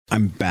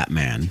I'm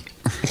Batman.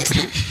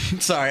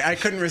 Sorry, I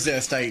couldn't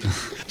resist.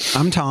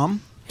 I'm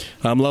Tom.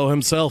 I'm Lo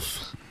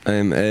himself.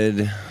 I'm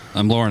Ed.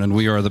 I'm Lauren, and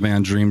we are the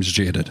band Dreams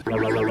Jaded.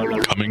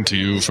 Coming to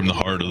you from the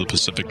heart of the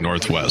Pacific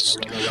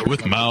Northwest,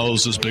 with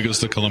mouths as big as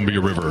the Columbia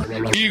River,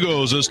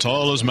 egos as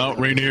tall as Mount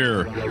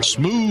Rainier,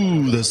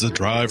 smooth as the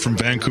drive from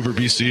Vancouver,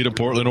 BC to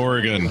Portland,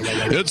 Oregon.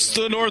 It's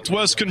the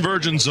Northwest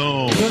Convergence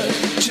Zone. 1,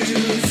 2,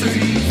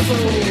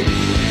 3,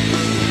 4.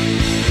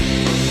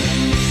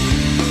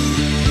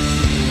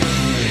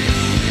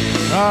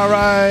 All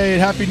right.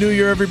 Happy New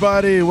Year,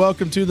 everybody.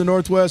 Welcome to the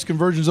Northwest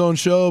Convergence Zone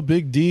show.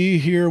 Big D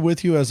here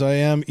with you, as I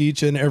am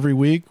each and every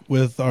week,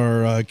 with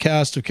our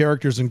cast of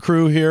characters and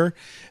crew here.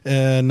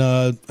 And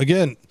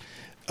again,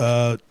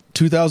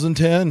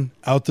 2010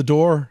 out the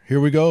door. Here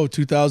we go,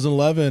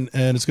 2011,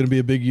 and it's going to be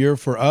a big year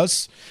for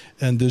us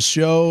and this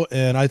show,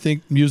 and I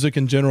think music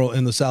in general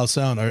in the South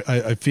Sound.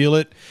 I feel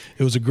it.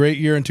 It was a great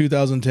year in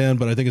 2010,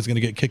 but I think it's going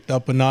to get kicked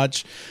up a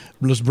notch.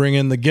 Let's bring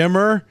in the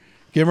Gimmer.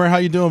 Gimmer, how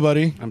you doing,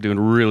 buddy? I'm doing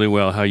really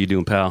well. How you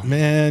doing, pal?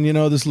 Man, you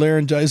know, this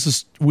laryngitis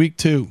is week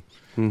 2.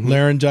 Mm-hmm.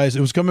 Laryngitis.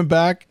 It was coming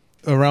back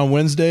around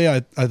Wednesday. I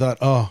thought,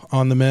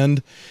 on the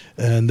mend.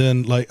 And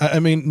then, I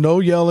mean,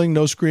 no yelling,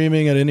 no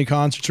screaming at any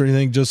concerts or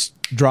anything, just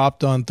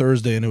dropped on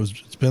Thursday, and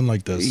it's been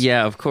like this.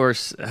 Yeah, of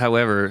course.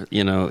 However,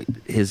 you know,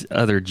 his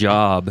other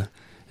job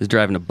is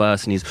driving a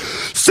bus, and he's,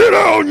 sit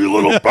down, you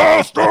little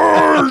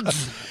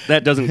bastards!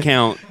 That doesn't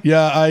count.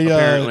 Yeah,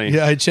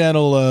 I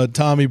channel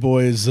Tommy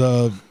Boy's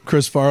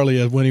Chris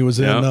Farley when he was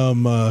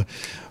in what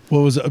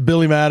was it,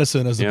 Billy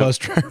Madison as the bus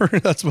driver.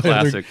 That's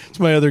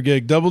my other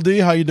gig. Double D,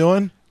 how you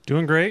doing?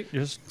 Doing great.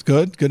 Just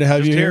good to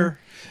have you here.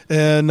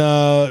 And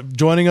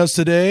joining us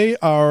today,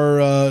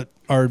 our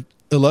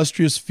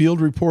illustrious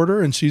field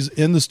reporter, and she's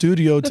in the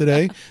studio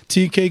today,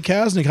 TK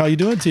Kasnick. How you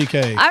doing,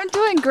 TK? I'm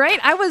doing great.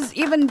 I was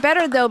even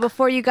better, though,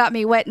 before you got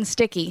me wet and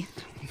sticky.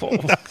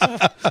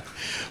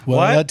 Well,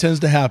 that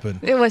tends to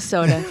happen. It was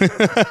soda.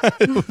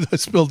 I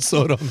spilled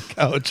soda on the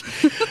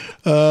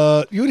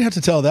couch. You would have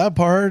to tell that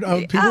part.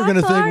 People are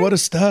going to think, what a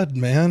stud,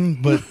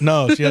 man. But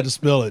no, she had to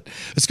spill it.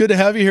 It's good to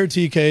have you here,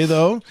 TK,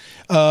 though.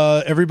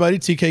 Everybody,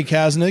 TK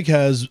Kasnick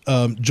has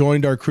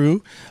joined our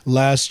crew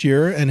last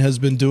year and has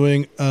been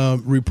doing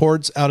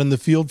reports out in the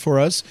field for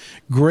us.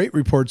 Great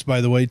reports,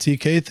 by the way,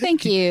 TK.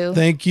 Thank you.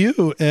 Thank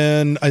you.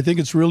 And I think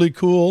it's really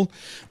cool,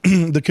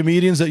 the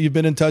comedians that you've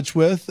been in touch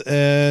with,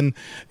 and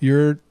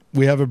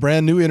we have a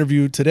brand new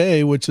interview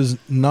today, which is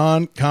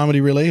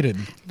non-comedy related.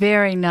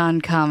 Very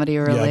non-comedy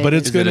related. Yeah, but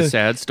is it a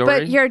sad story?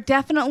 But you're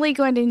definitely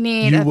going to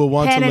need a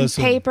pen and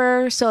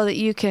paper so that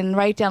you can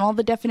write down all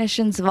the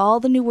definitions of all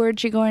the new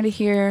words you're going to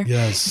hear.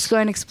 Yes. It's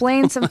going to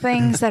explain some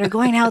things that are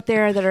going out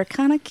there that are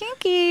kind of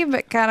kinky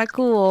but kind of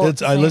cool.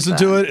 I listened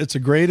to it. It's a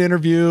great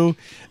interview,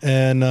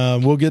 and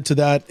we'll get to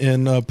that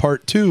in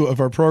part 2 of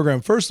our program.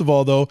 First of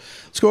all, though,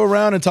 let's go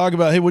around and talk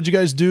about, hey, what'd you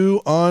guys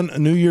do on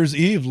New Year's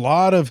Eve? A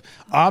lot of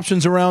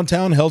options around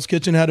town. Hell's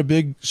Kitchen had a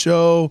big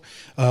show.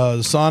 The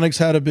Sonics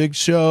had a big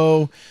show.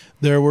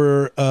 There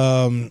were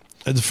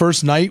the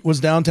first night was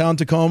downtown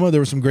Tacoma.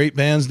 There were some great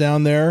bands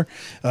down there.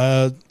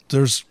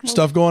 There's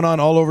stuff going on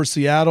all over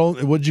Seattle.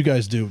 What did you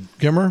guys do?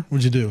 Gimmer,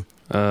 what'd you do?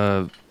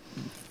 I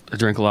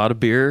drank a lot of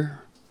beer.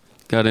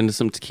 Got into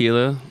some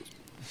tequila.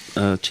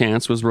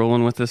 Chance was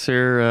rolling with us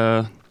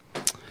here.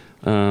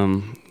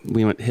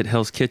 We hit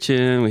Hell's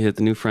Kitchen. We hit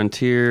the New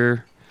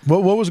Frontier.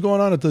 What was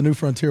going on at the New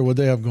Frontier? What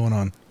they have going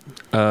on?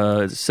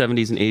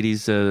 70s and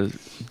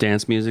 80s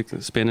dance music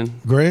spinning.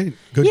 Great.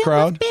 Good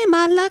crowd. You must be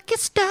my lucky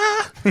star.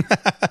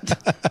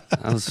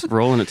 I was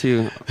rolling it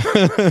too.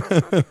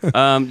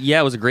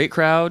 It was a great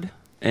crowd.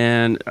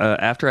 And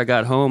after I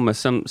got home,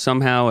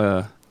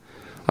 somehow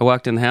I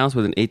walked in the house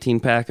with an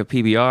 18-pack of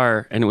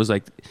PBR, and it was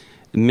like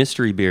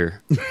mystery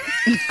beer.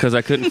 Because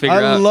I couldn't figure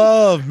out. I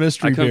love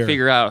mystery beer. I couldn't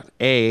figure out,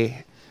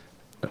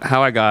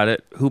 how I got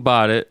it, who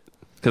bought it,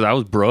 because I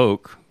was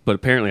broke. But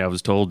apparently I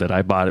was told that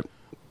I bought it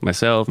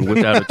myself and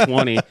whipped out a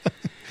 20.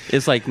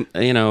 It's like, Did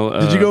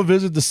you go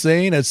visit the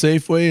Sane at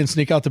Safeway and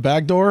sneak out the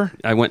back door?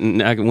 I went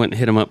and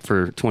hit him up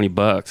for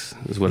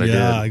 $20 is what I did.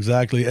 Yeah,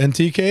 exactly. And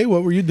TK,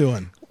 what were you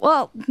doing?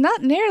 Well,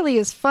 not nearly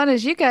as fun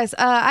as you guys.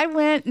 I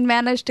went and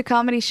managed a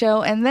comedy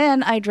show, and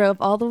then I drove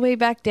all the way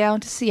back down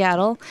to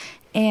Seattle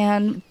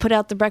and put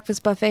out the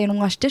breakfast buffet and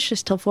washed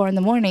dishes till 4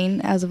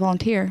 a.m. as a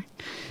volunteer.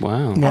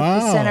 Wow. At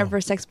the Center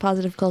for Sex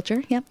Positive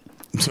Culture. Yep.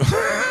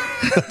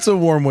 That's a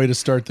warm way to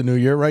start the new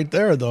year right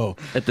there, though.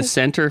 At the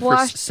Center for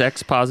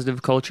Sex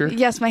Positive Culture?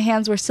 Yes, my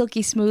hands were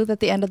silky smooth at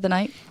the end of the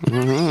night.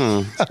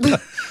 Mm-hmm.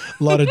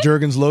 A lot of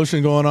Jergens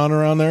lotion going on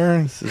around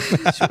there.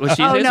 Well,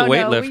 she is a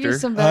weightlifter. We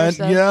use some better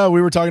stuff. Yeah,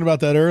 we were talking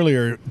about that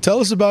earlier. Tell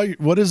us about,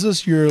 what is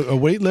this? You're a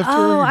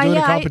weightlifter? You're doing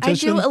a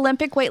competition? I do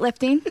Olympic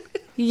weightlifting.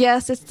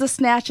 Yes, it's the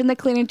snatch and the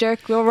clean and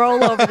jerk. We'll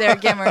roll over there,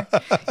 Gimmer.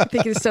 I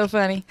think it's so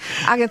funny.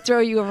 I can throw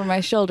you over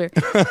my shoulder.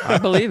 I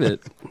believe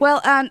it.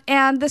 Well,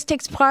 and this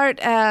takes part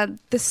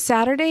this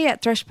Saturday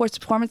at Thrush Sports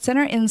Performance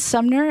Center in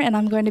Sumner, and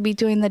I'm going to be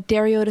doing the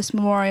Dariotis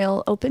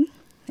Memorial Open.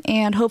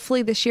 And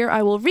hopefully this year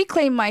I will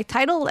reclaim my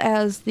title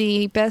as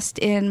the best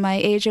in my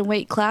age and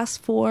weight class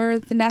for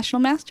the National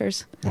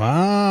Masters.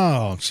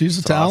 Wow.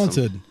 She's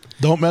talented. awesome.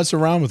 Don't mess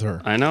around with her.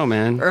 I know,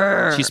 man.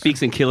 She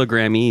speaks in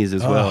kilogrammes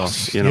as well.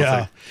 You know, it's yeah.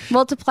 like,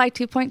 Multiply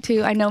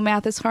 2.2. I know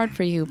math is hard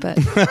for you, but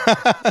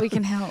we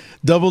can help.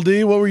 Double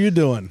D, what were you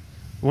doing?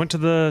 Went to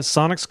the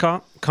Sonics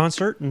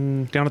concert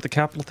and down at the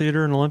Capitol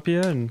Theater in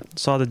Olympia and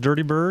saw the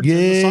Dirty Birds and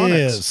the Sonics.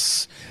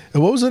 Yes.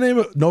 And what was the name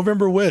of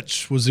November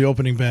Witch was the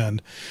opening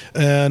band.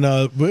 And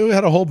we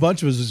had a whole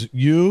bunch of us. It was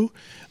you,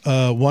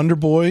 Wonder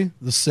Boy,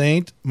 The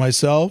Saint,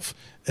 myself,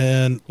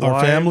 and our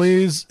Wives.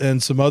 families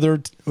and some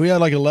other. We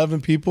had like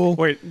 11 people.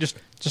 Wait, just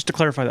to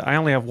clarify that, I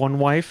only have one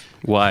wife.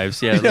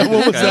 wives. Yeah. Yeah,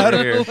 what was Guy that?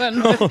 over here.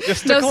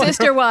 No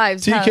sister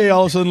wives. huh? TK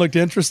all of a sudden looked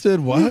interested.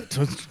 What?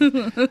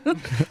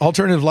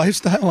 Alternative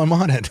lifestyle? I'm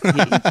on it.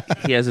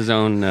 He has his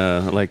own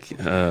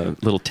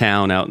little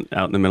town out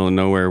in the middle of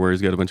nowhere where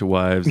he's got a bunch of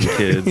wives and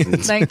kids.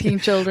 And 19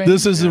 children.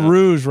 This is the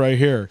Rouge right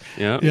here.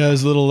 Yeah. Yeah,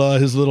 his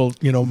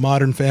little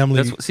modern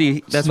family. That's what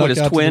snuck his out to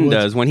the twin woods.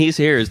 does. When he's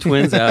here, his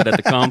twin's out at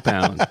the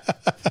compound.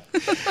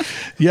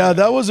 Yeah,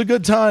 that was a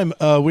good time.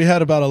 We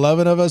had about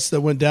 11 of us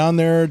that went down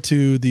there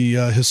to the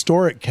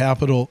historic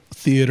Capitol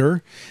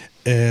Theater,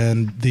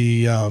 and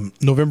the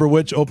November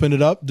Witch opened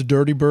it up. The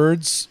Dirty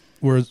Birds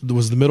was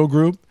the middle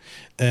group,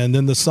 and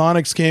then the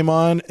Sonics came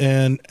on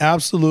and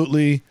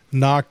absolutely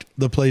knocked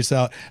the place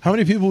out. How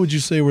many people would you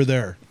say were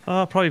there?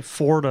 Probably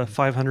 400 to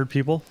 500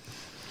 people.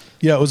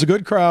 Yeah, it was a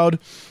good crowd.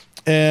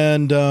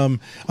 And I'm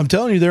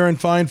telling you, they're in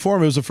fine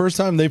form. It was the first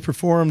time they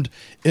performed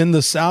in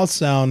the South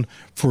Sound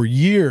for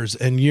years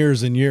and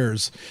years and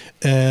years.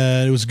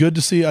 And it was good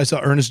to see. I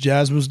saw Ernest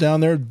Jasmine was down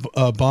there.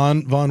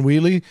 Von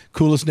Wheely,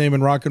 coolest name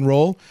in rock and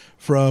roll,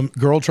 from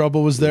Girl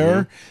Trouble was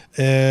there.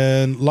 Mm-hmm.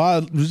 And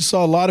we just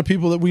saw a lot of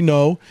people that we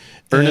know.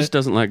 Ernest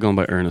doesn't like going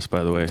by Ernest,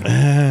 by the way.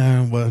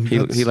 Well,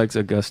 He likes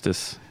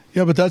Augustus.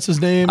 yeah, but that's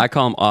his name. I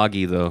call him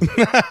Augie, though.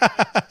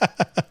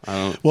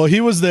 Well,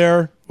 he was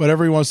there.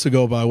 Whatever he wants to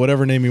go by,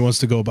 whatever name he wants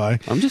to go by.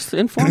 I'm just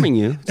informing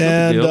you. It's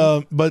no big deal.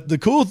 And but the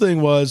cool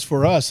thing was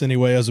for us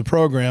anyway, as a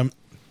program,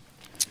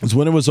 is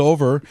when it was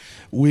over,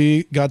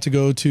 we got to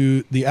go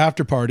to the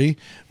after party,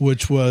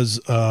 which was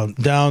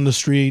down the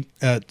street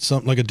at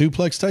something like a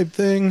duplex type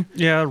thing.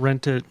 Yeah,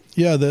 rent it.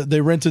 Yeah, they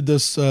rented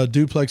this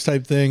duplex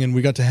type thing, and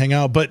we got to hang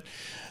out. But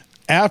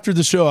after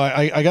the show,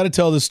 I got to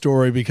tell this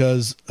story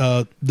because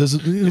this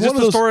is Is one this of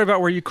the those. story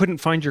about where you couldn't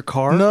find your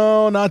car?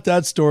 No, not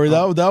that story.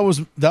 That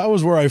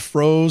was where I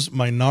froze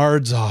my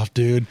nards off,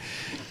 dude.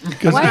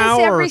 Why Now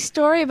is or- every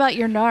story about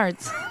your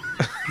nards?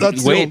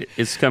 That's Wait,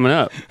 it's coming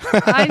up.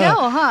 I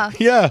know, huh?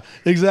 Yeah,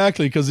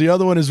 exactly. Because the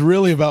other one is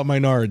really about my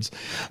nards.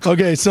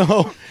 Okay,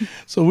 so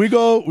we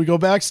go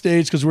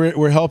backstage because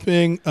we're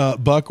helping.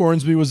 Buck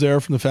Ornsby was there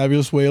from the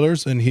Fabulous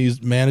Whalers, and he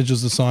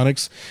manages the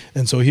Sonics,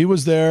 and so he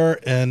was there,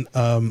 and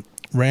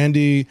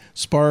Randy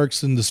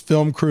Sparks and this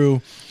film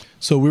crew.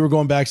 So we were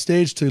going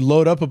backstage to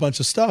load up a bunch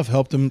of stuff,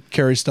 help them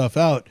carry stuff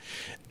out,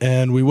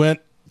 and we went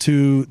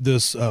to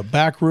this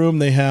back room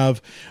they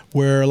have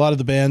where a lot of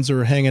the bands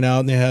are hanging out,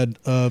 and they had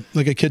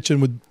like a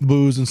kitchen with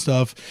booze and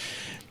stuff.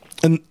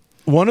 And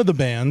one of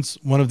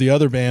the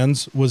other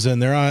bands was in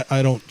there.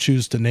 I don't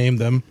choose to name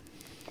them,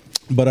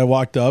 but I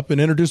walked up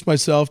and introduced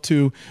myself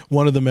to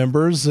one of the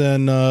members,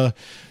 and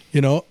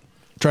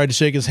tried to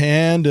shake his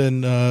hand,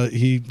 and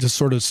he just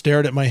sort of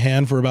stared at my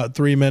hand for about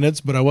 3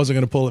 minutes, but I wasn't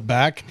going to pull it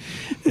back.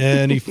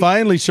 And he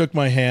finally shook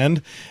my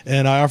hand,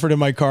 and I offered him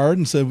my card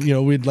and said,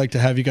 we'd like to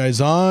have you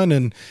guys on,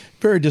 and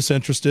very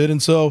disinterested.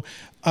 And so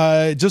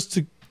I just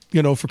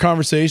to, for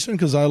conversation,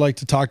 because I like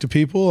to talk to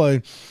people,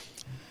 I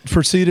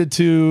proceeded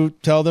to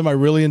tell them I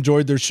really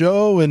enjoyed their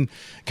show, and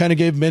kind of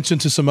gave mention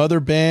to some other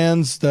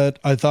bands that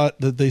I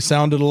thought that they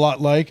sounded a lot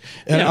like.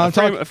 And Yeah, I'm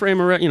talking,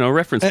 a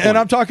reference point. and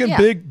I'm talking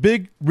Yeah.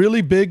 big,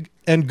 really big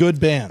and good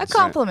bands. A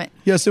compliment.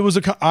 Yes, it was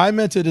I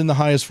meant it in the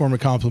highest form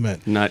of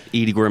compliment. Not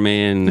Edie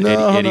Gourmet and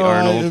Eddie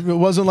Arnold. It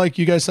wasn't like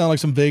you guys sound like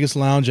some Vegas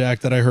lounge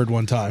act that I heard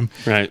one time.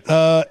 Right.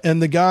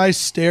 And the guy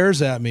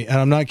stares at me, and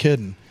I'm not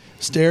kidding,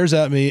 stares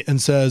at me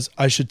and says,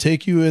 I should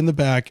take you in the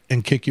back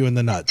and kick you in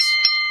the nuts.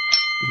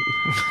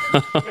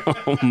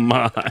 Oh,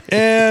 my.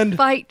 And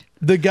Fight.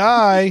 the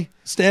guy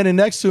standing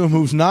next to him,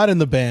 who's not in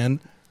the band,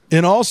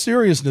 in all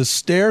seriousness,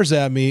 stares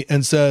at me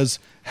and says,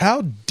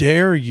 how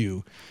dare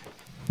you?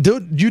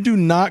 You do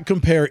not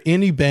compare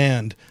any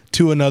band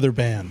to another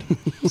band.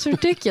 It's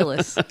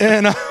ridiculous.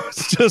 And I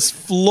was just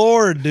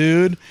floored,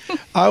 dude.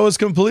 I was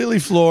completely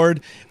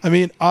floored. I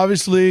mean,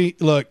 obviously,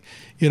 look,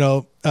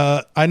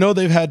 I know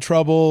they've had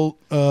trouble.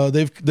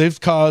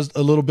 They've caused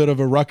a little bit of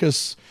a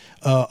ruckus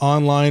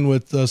online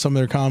with some of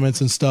their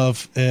comments and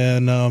stuff,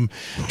 and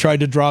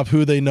tried to drop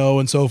who they know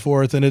and so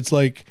forth. And it's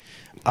like,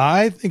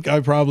 I think I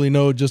probably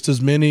know just as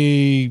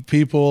many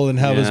people and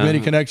have as Yeah. many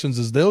connections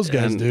as those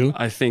guys And do.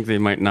 I think they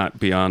might not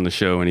be on the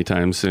show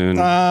anytime soon.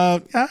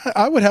 I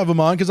would have them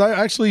on because I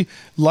actually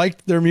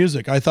liked their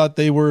music. I thought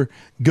they were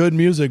good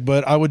music,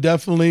 but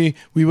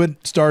we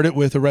would start it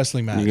with a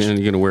wrestling match. You're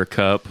gonna wear a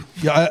cup.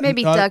 Yeah,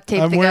 Maybe duct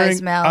tape the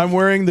guy's mouth. I'm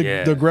wearing the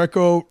Yeah. the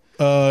Greco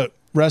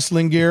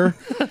wrestling gear.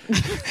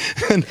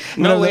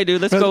 No way,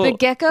 dude. Let's go. The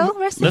gecko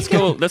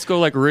wrestling? Let's go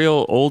like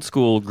real old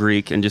school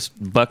Greek and just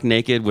buck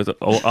naked with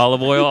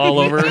olive oil all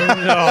over.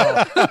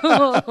 No,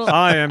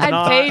 I am I'd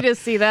not. pay to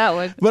see that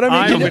one. But I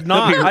I mean, would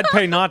not. I'd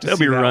pay not to They'll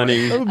see be that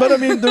running. one. but I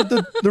mean,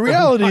 the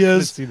reality I'm not gonna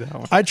is, see that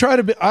one. I try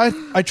to be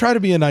I try to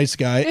be a nice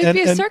guy. It'd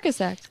be a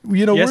circus act.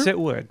 You know, Yes, it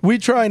would. We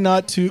try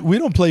not to. We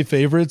don't play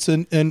favorites,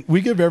 and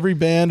we give every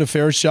band a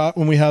fair shot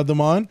when we have them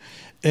on,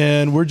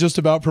 and we're just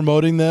about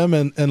promoting them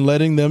and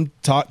letting them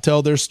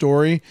tell their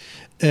story.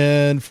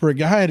 And for a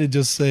guy to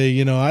just say,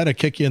 you know, I had to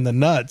kick you in the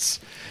nuts,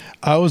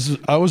 I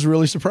was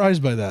really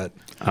surprised by that.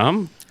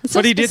 It's so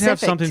But he did have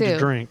specific, something too. to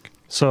drink.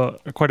 So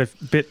quite a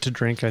bit to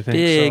drink, I think.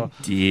 Big so.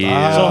 deal.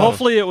 So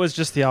hopefully it was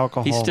just the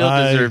alcohol. He still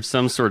deserves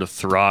some sort of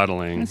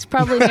throttling. It's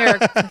probably near.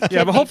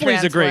 yeah, but hopefully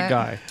he's a great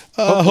guy.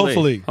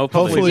 Hopefully.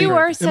 Hopefully. You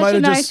are It such might a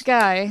have nice just-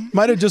 guy.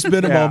 Might have just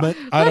been a Yeah. moment.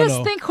 I Let don't us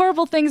know. think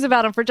horrible things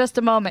about him for just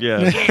a moment.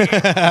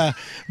 Yeah.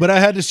 But I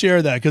had to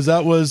share that because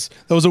that was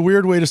a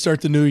weird way to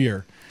start the new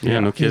year. Yeah,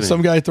 no kidding.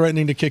 Some guy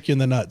threatening to kick you in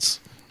the nuts.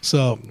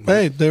 So,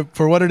 hey,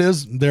 for what it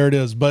is, there it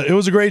is. But it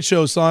was a great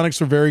show. Sonics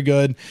were very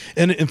good.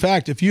 And in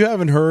fact, if you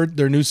haven't heard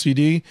their new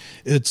CD,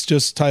 it's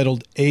just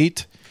titled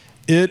 8.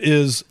 It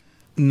is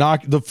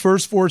not, the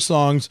first 4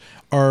 songs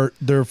are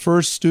their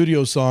first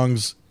studio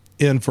songs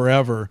in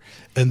forever,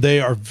 and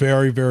they are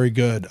very, very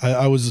good.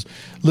 I was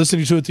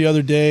listening to it the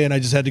other day, and I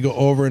just had to go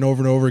over and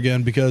over and over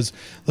again because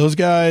those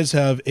guys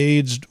have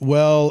aged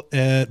well,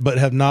 but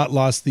have not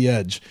lost the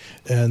edge.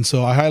 And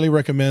so I highly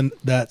recommend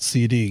that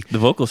CD. The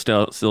vocals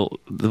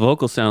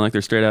sound like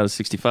they're straight out of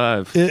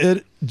 '65.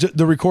 The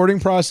recording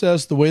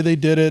process, the way they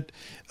did it,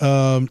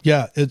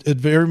 it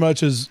very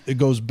much is. It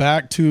goes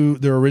back to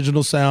their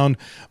original sound,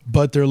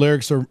 but their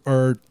lyrics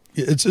are.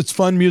 It's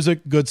fun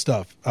music, good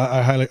stuff.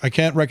 I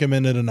can't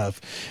recommend it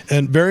enough.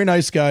 And very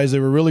nice guys.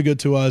 They were really good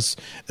to us,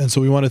 and so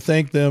we want to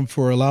thank them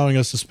for allowing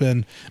us to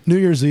spend New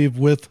Year's Eve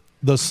with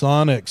the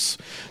Sonics.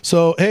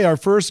 So hey, our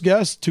first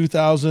guest,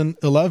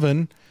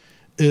 2011.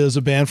 Is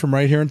a band from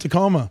right here in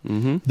Tacoma.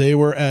 Mm-hmm. They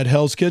were at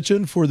Hell's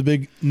Kitchen for the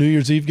big New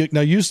Year's Eve gig.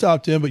 Now, you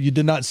stopped in, but you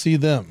did not see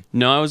them.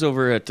 No, I was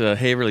over at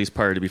Haverly's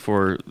party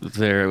before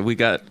there. We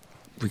got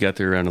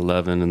there around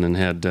 11, and then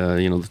had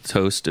the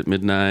toast at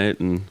midnight,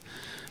 and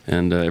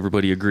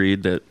everybody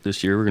agreed that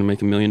this year we're going to make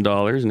 $1 million,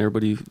 and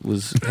everybody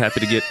was happy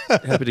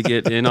to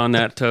get in on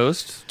that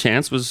toast.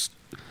 Chance was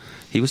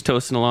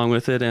toasting along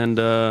with it, and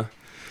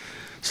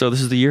so this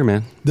is the year,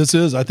 man. This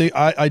is. I think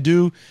I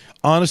do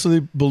honestly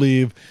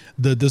believe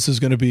that this is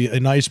going to be a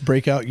nice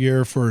breakout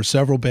year for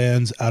several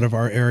bands out of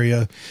our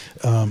area.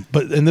 And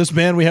this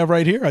band we have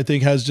right here, I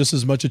think, has just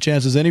as much a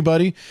chance as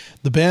anybody.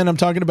 The band I'm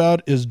talking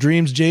about is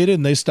Dreams Jaded,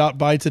 and they stopped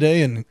by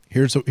today, and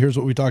here's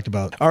what we talked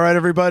about. All right,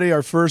 everybody,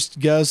 our first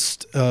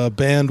guest,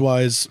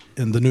 band-wise,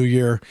 in the new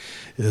year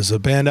is a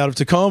band out of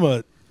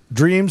Tacoma,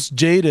 Dreams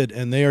Jaded,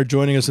 and they are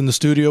joining us in the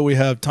studio. We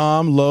have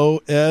Tom,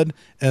 Lo, Ed,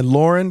 and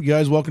Lauren. You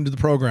guys, welcome to the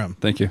program.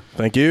 Thank you.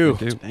 Thank you.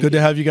 Good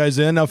to have you guys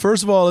in. Now,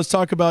 first of all, let's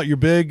talk about your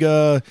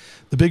the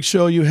big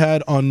show you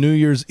had on New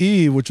Year's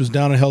Eve, which was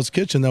down at Hell's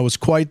Kitchen. That was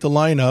quite the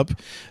lineup.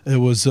 It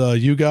was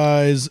you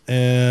guys,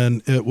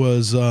 and it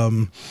was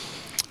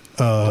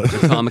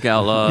Atomic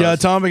Outlaws. Yeah,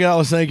 Atomic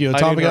Outlaws. Thank you.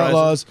 Atomic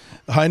Outlaws,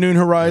 High Noon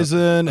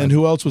Horizon, and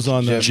who else was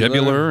on there?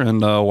 Jebular and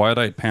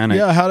Wide-Eyed Panic.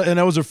 Yeah, and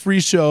that was a free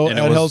show And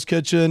at it was- Hell's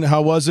Kitchen.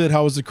 How was it?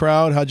 How was the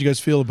crowd? How'd you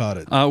guys feel about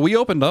it? We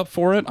opened up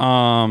for it.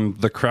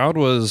 The crowd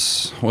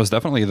was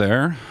definitely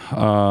there.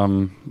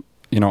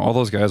 All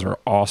those guys are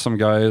awesome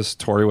guys.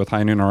 Tori with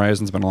High Noon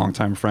Horizon's been a long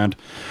time friend.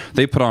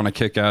 They put on a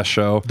kick-ass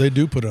show. They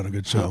do put on a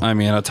good show. I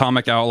mean,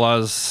 Atomic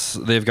Outlaws,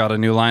 they've got a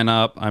new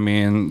lineup. I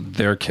mean,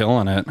 they're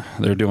killing it.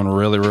 They're doing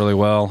really, really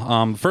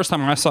well. First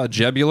time I saw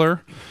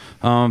Jebular,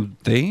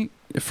 they,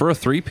 for a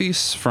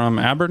 3-piece from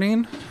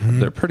Aberdeen,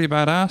 they're pretty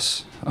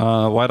badass.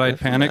 Wide-Eyed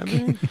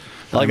Panic.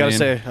 I gotta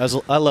say,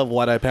 I love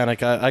Wide-Eyed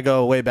Panic. I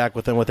go way back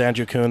with them, with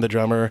Andrew Kuhn, the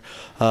drummer.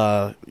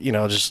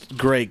 Just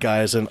great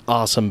guys, and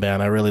awesome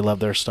band. I really love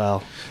their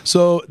style.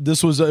 So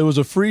it was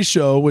a free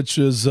show, which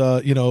is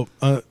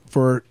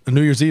for a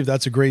New Year's Eve.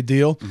 That's a great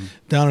deal.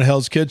 Down at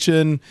Hell's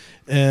Kitchen,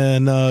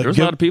 and There was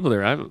a lot of people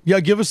there.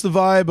 give us the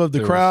vibe of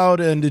the crowd.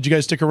 And did you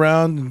guys stick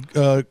around?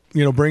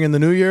 Bring in the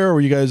new year,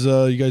 or you guys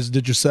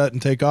did your set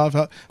and take off?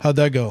 How'd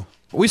that go?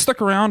 We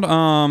stuck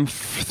around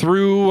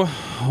through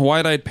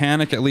Wide-Eyed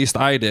Panic, at least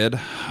I did.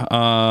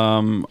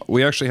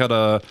 We actually had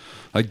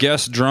a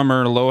guest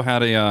drummer.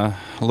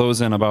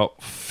 Lo's in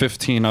about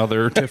 15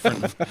 other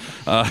different...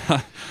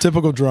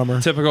 Typical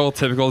drummer.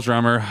 Typical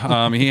drummer.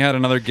 He had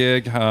another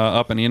gig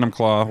up in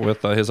Enumclaw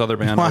with his other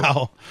band.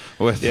 Wow.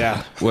 With he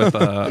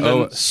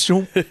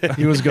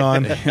was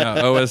gone.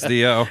 Yeah,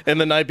 OSDO.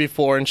 And the night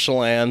before in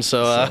Chelan,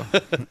 so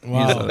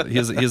Wow.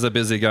 He's a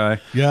busy guy.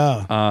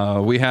 Yeah.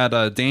 We had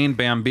Dane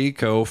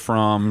Bambico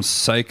from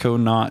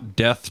Psychonaut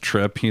Death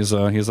Trip. He's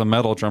a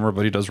metal drummer,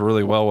 but he does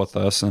really well with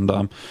us, and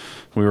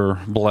we were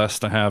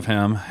blessed to have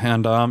him.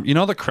 And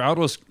the crowd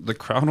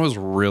was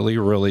really,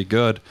 really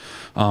good.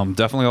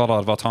 Definitely a lot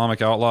of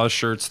Atomic Outlaws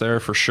shirts there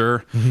for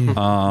sure.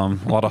 A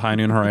lot of High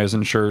Noon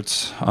Horizon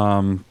shirts.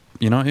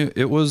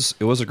 it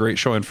was a great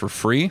show, and for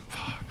free.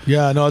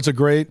 Yeah, no, it's a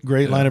great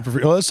lineup for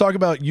free. Well, let's talk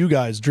about you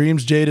guys.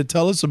 Dreams Jaded.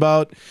 Tell us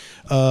about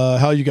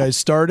how you guys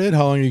started,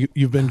 how long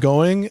you've been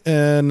going,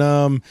 and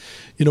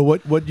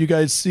what you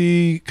guys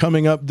see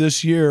coming up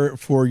this year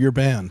for your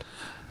band.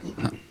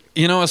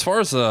 As far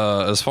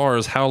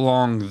as how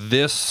long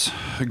this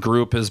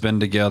group has been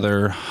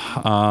together,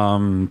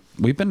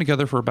 we've been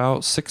together for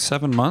about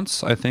 6-7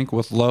 months, I think,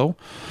 with Lo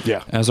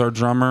as our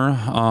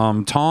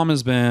drummer. Tom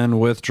has been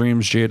with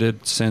Dreams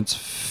Jaded since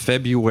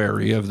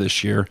February of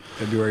this year.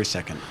 February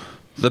 2nd.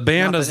 The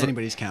band, Not that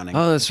anybody's counting.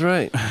 Oh, that's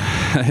right.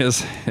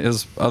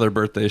 his other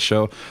birthday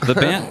show.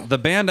 The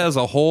band as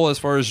a whole, as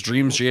far as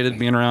Dreams Jaded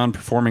being around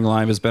performing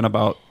live, has been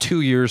about 2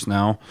 years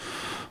now.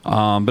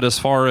 But as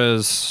far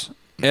as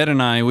Ed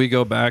and I, we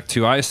go back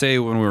to, I say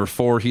when we were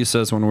 4, he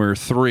says when we were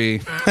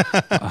 3.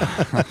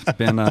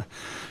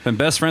 Been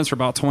best friends for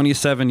about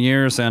 27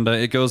 years, and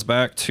it goes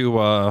back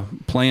to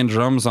playing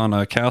drums on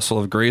a Castle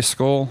of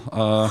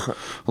Grayskull,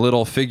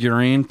 little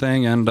figurine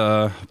thing, and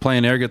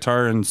playing air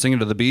guitar and singing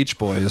to the Beach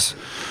Boys.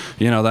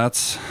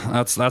 That's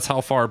how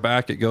far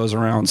back it goes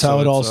around. That's how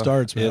it all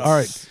starts, man. All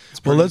right.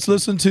 Well, let's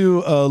listen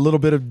to a little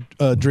bit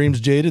of Dreams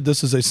Jaded.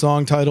 This is a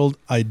song titled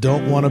 "I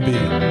Don't Want to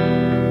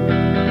Be."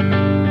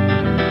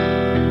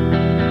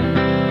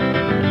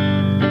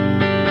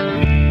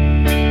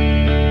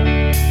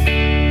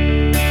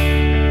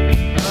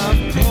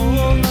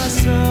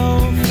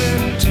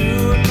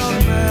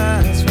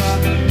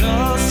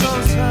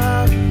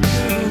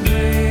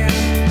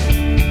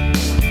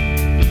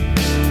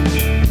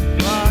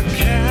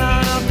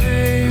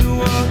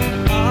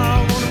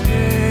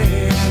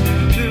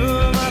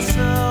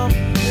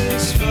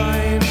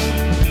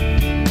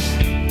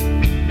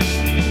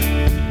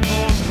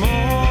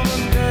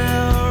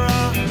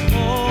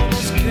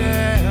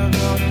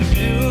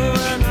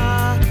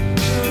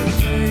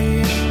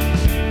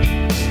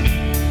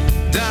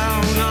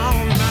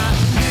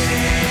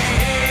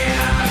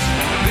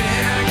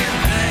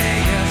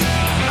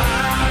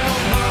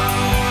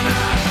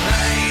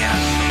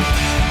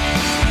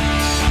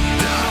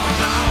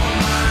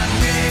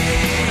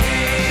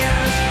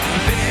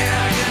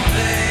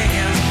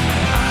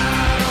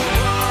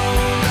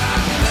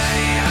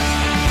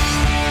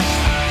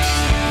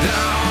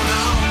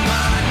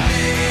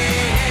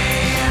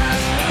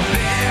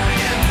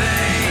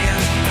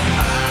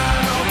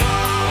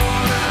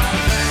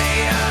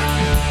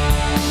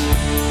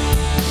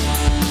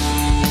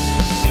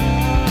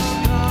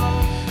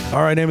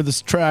 All right, name of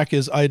this track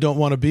is "I Don't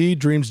Want to Be."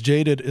 Dreams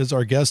Jaded is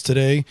our guest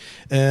today.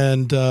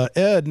 And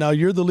Ed, now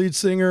you're the lead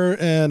singer,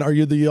 and are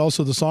you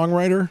also the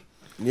songwriter?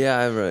 Yeah,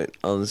 I write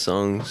all the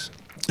songs.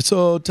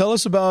 So tell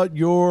us about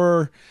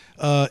your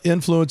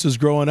influences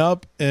growing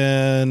up,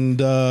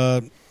 and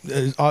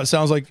it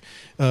sounds like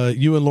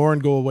you and Lauren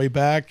go way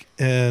back,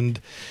 and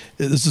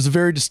this is a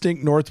very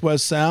distinct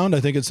Northwest sound. I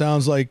think it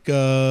sounds like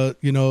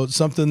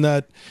something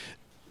that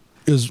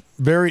is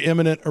very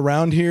imminent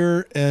around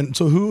here. And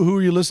so who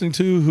are you listening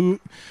to?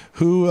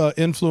 Who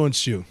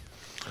influenced you?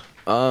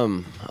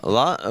 A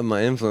lot of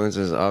my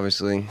influences,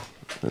 obviously,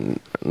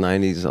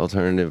 90s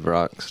alternative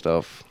rock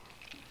stuff.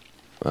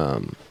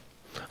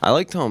 I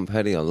like Tom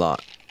Petty a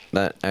lot.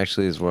 That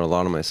actually is where a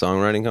lot of my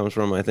songwriting comes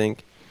from, I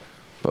think.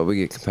 But we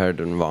get compared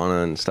to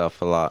Nirvana and stuff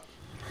a lot.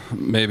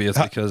 Maybe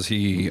it's because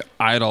he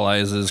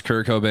idolizes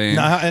Kurt Cobain.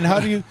 Now, and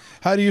how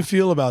do you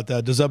feel about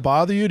that? Does that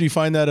bother you? Do you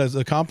find that as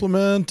a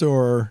compliment,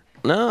 or?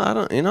 No, I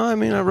don't.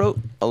 I wrote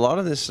a lot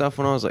of this stuff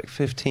when I was like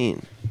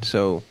 15.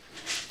 So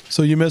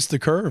you missed the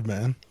curve,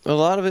 man. A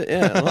lot of it,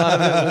 yeah. A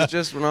lot of it was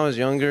just when I was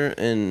younger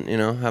and,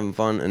 having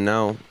fun. And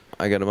now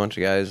I got a bunch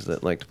of guys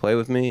that like to play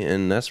with me.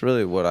 And that's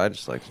really what I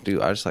just like to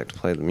do. I just like to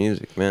play the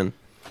music, man.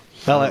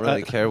 I don't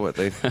really care what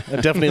they...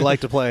 I definitely like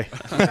to play.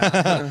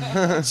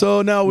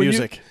 So now,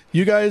 music.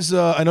 You guys,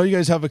 I know you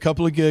guys have a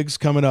couple of gigs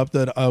coming up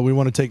that we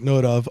want to take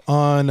note of.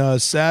 On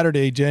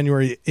Saturday,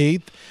 January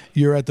 8th,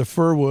 you're at the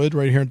Furwood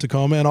right here in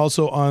Tacoma. And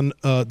also on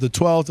the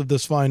 12th of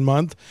this fine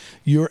month,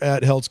 you're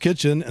at Hell's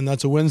Kitchen, and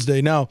that's a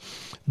Wednesday. Now,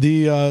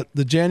 the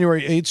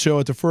January 8th show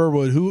at the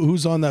Furwood,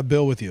 who's on that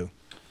bill with you?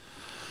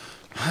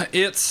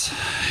 It's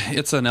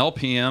an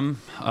LPM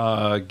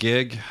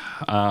gig.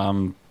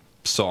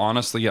 So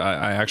honestly,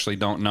 I actually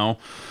don't know.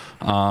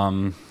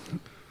 I'll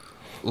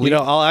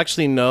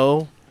actually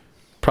know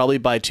probably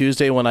by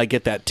Tuesday when I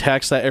get that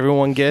text that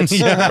everyone gets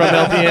from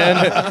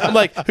LPN. I'm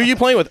like, who are you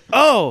playing with?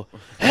 Oh,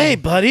 hey,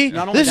 buddy,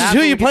 this is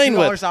who you're playing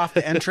with. Off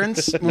the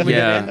entrance when we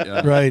get in.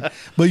 Yeah. Right.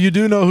 But you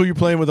do know who you're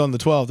playing with on the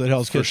 12th at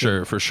Hell's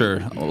Kitchen. For sure.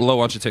 Lo,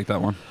 why don't you take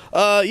that one?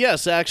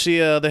 Yes, actually,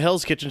 the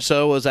Hell's Kitchen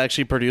show was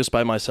actually produced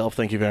by myself.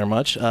 Thank you very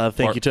much.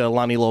 Thank you to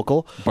Lonnie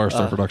Local.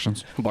 Barstar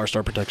Productions.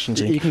 Barstar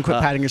Productions. You can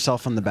quit patting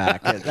yourself on the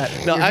back.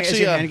 No, actually, is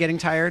your hand getting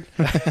tired?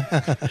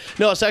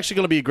 No, it's actually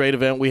going to be a great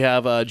event. We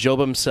have Job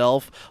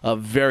himself, a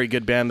very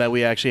good band that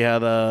we actually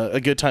had a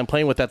good time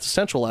playing with at the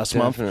Central last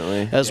month.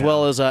 As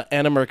well as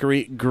Anna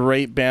Mercury,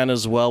 great band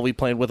as well. We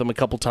played with them a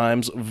couple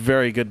times,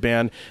 very good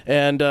band.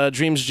 And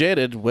Dreams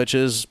Jaded, which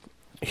is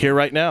here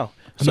right now.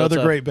 Another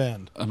it's great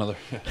band. Another.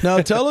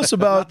 Now tell us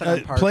about that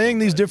I'm partial, playing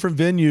these but- different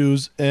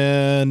venues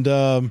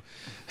and.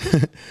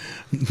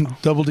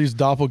 Double D's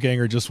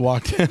doppelganger just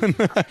walked in.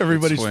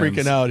 Everybody's Twins.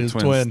 freaking out. His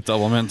twin.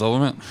 Double mint.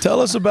 Tell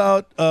us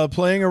about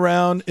playing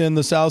around in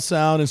the South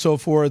Sound and so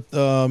forth,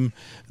 the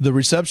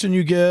reception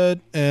you get,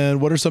 and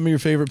what are some of your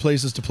favorite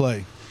places to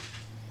play?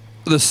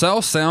 The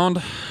South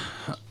Sound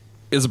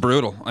is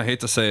brutal. I hate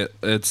to say it.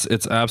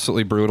 It's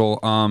absolutely brutal.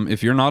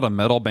 If you're not a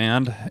metal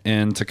band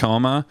in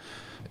Tacoma,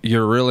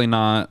 you're really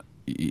not.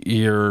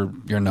 You're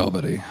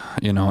nobody.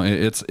 You know,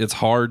 it's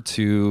hard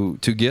to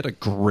get a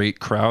great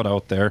crowd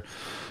out there.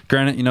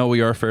 Granted, you know,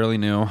 we are fairly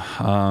new.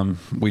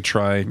 We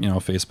try, you know,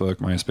 Facebook,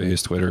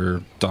 MySpace,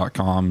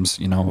 Twitter.coms,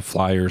 you know,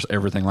 flyers,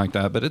 everything like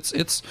that. But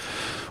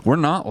we're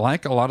not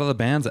like a lot of the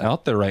bands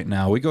out there right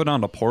now. We go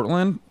down to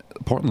Portland.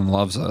 Portland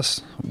loves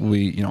us. We,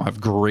 you know, have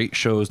great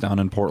shows down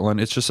in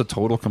Portland. It's just a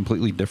total,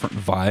 completely different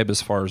vibe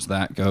as far as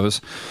that goes.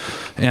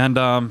 And,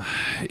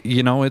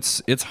 you know,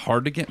 it's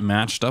hard to get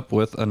matched up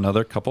with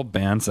another couple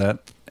bands that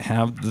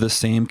have the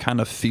same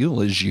kind of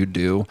feel as you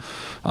do,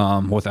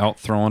 without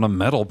throwing a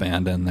metal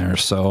band in there.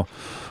 So,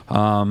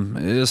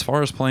 as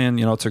far as playing,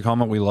 you know,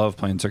 Tacoma, we love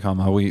playing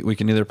Tacoma. We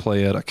can either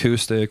play it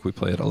acoustic, we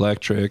play it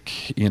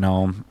electric, you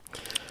know.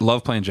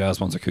 Love playing Jazz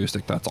Bones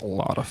acoustic. That's a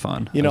lot of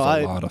fun. You know,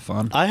 a lot of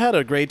fun. I had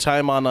a great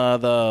time on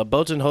the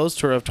Boat and Hose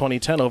tour of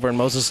 2010 over in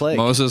Moses Lake.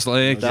 Moses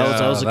Lake. That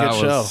was a good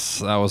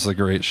show. That was a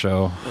great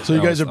show. So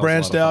you guys have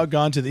branched out,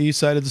 gone to the east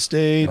side of the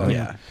state.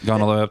 Yeah.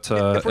 Gone all the way up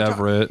to If we're ta-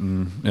 Everett.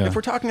 And yeah. If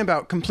we're talking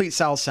about complete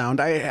South Sound,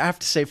 I have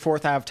to say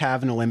 4th Ave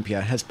Tav in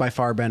Olympia has by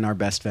far been our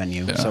best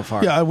venue so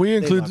far. Yeah, we They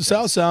include loved the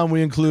South us. Sound.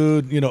 We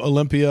include, you know,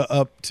 Olympia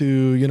up to,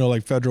 you know,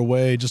 like Federal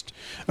Way, just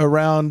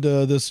around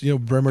this, you know,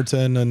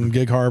 Bremerton and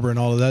Gig Harbor and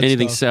all of that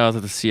Anything stuff. south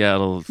of the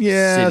Seattle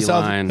Yeah, city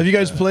South. line. Have you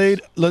guys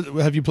played?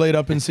 Have you played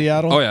up in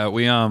Seattle? Oh yeah,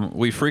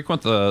 we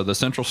frequent the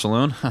Central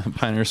Saloon,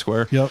 Pioneer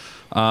Square. Yep.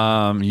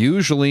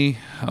 Usually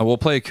we'll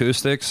play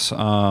acoustics.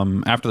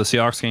 After the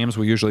Seahawks games,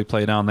 we usually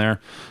play down there,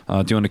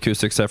 do an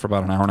acoustic set for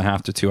about an hour and a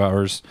half to 2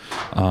 hours.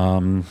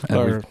 And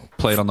we've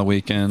played on the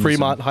weekends.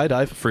 Fremont High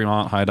Dive.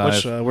 Fremont High Dive.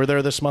 Which we're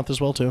there this month as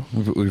well too.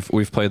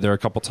 We've played there a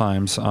couple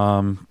times.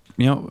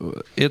 You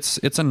know,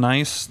 it's a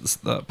nice.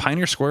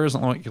 Pioneer Square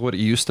isn't like what it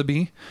used to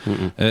be,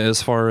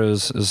 as far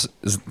as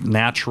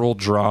natural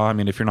draw. I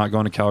mean, if you're not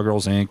going to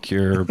Cowgirls Inc.,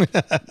 you're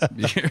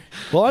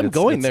Well, I'm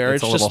going there.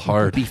 It's It's a little just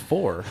hard.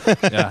 before.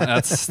 Yeah,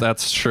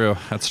 that's true.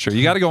 That's true.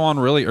 You got to go on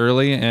really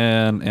early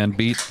and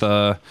beat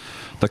the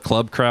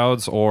club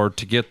crowds, or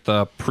to get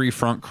the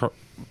pre-funk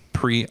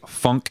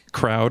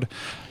crowd.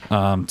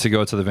 To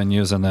go to the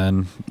venues, and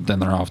then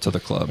they're off to the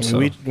club.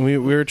 So We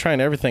were trying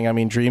everything. I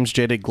mean, Dreams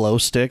Jaded glow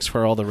sticks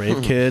for all the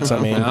rave kids. I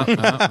mean,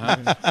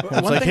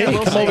 it's like,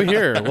 hey, come over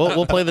here.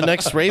 We'll play the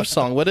next rave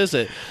song. What is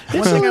it?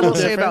 One thing I will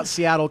say about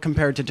Seattle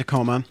compared to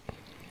Tacoma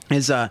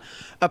is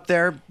up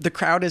there, the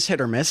crowd is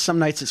hit or miss. Some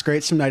nights it's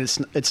great, some nights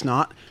it's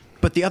not.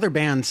 But the other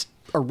bands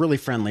are really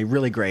friendly,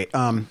 really great.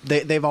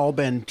 They've all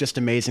been just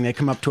amazing. They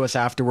come up to us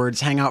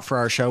afterwards, hang out for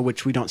our show,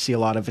 which we don't see a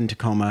lot of in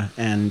Tacoma.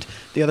 And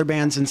the other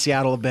bands in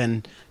Seattle have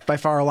been by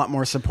far a lot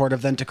more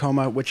supportive than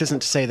Tacoma, which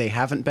isn't to say they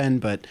haven't been,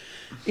 but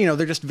you know,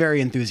 they're just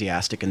very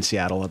enthusiastic in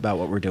Seattle about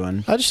what we're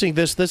doing. I just think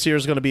this year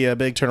is going to be a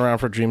big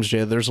turnaround for Dreams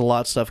Jaded. There's a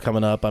lot of stuff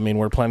coming up. I mean,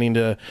 we're planning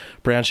to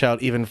branch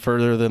out even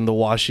further than the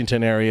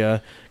Washington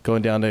area,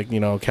 going down to, you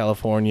know,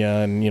 California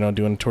and, you know,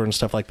 doing tour and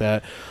stuff like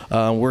that.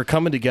 We're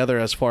coming together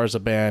as far as a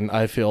band.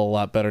 I feel a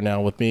lot better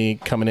now with me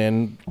coming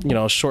in, you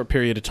know, a short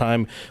period of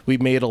time. We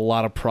made a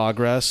lot of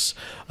progress.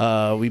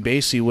 We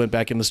basically went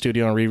back in the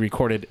studio and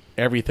re-recorded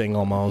everything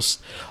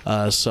almost.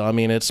 So, I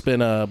mean, it's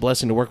been a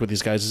blessing to work with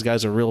these guys. These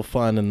guys are real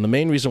fun. And the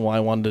main reason why I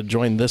wanted to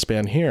join this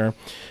band here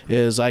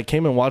is I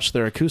came and watched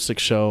their acoustic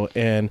show,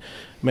 and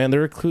man,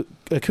 their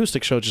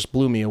acoustic show just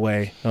blew me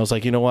away. I was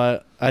like, you know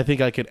what? I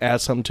think I could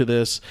add something to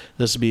this.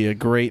 This would be a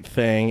great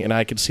thing, and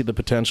I could see the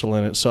potential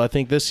in it. So I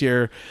think this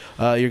year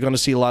you're going to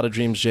see a lot of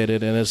Dreams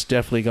Jaded, and it's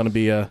definitely going to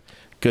be a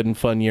good and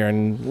fun year.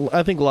 And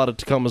I think a lot of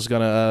Tacoma's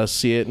going to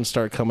see it and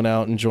start coming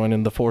out and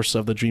joining the force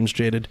of the Dreams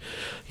Jaded,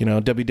 you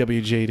know,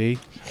 WWJD.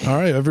 All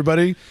right,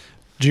 everybody.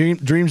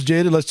 Dreams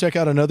Jaded. Let's check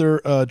out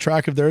another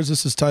track of theirs.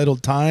 This is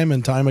titled Time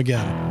and Time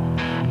Again.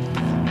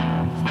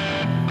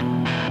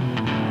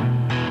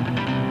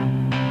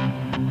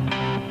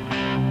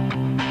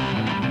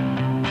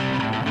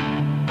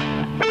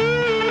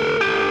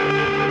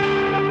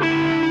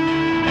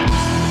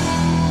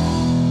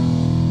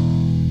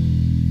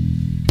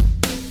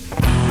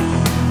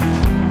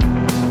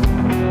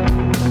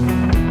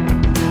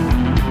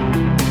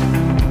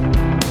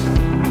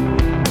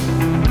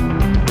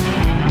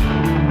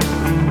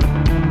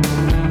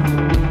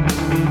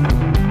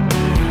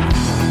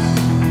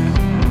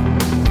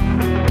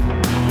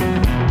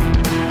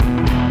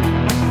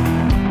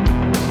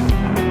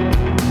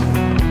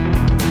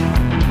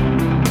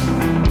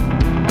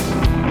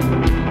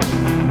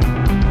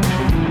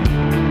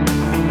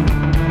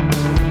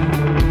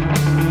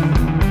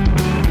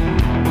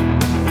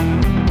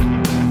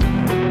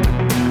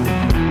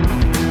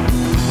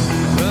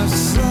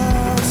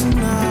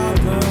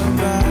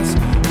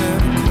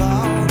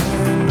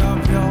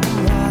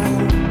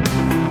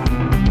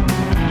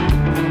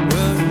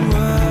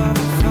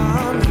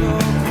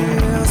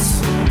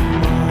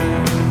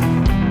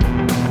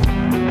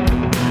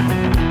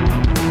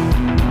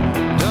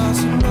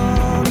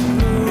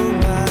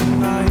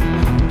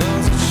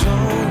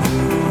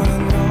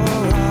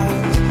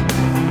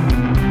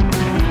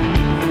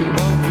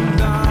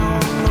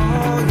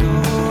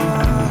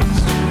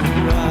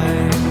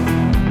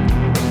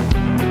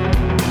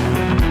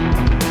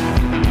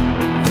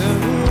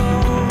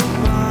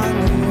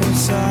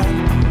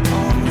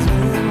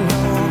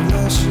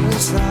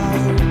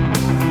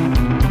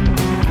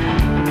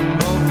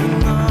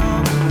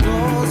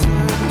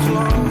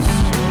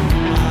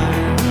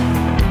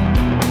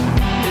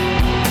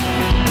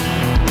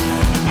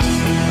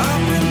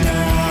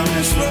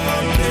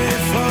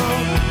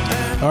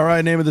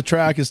 Pride, name of the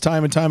track is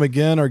Time and Time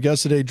Again. Our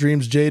guest today,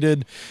 Dreams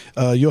Jaded.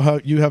 You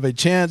have a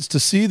chance to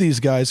see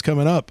these guys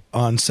coming up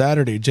on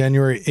Saturday,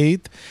 January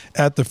 8th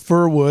at the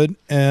Furwood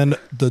and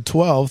the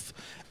 12th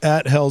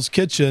at Hell's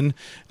Kitchen.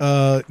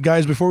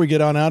 Guys, before we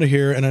get on out of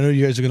here, and I know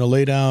you guys are going to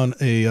lay down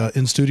a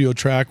in-studio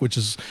track, which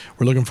is,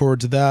 we're looking forward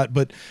to that.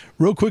 But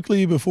real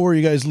quickly, before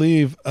you guys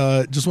leave,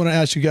 just want to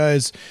ask you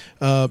guys,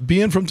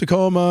 being from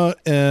Tacoma,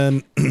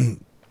 and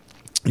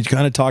you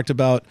kind of talked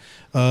about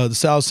the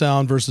South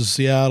Sound versus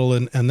Seattle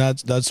and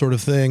that sort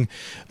of thing.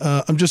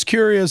 I'm just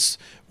curious,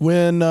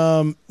 when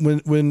a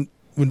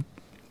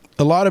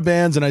lot of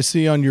bands, and I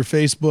see on your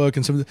Facebook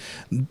and some,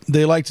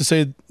 they like to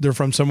say they're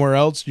from somewhere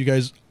else. You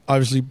guys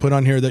obviously put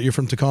on here that you're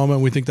from Tacoma,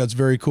 and we think that's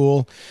very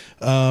cool.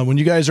 When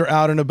you guys are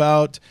out and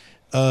about,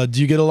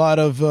 do you get a lot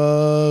of,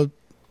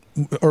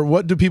 or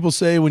what do people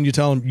say when you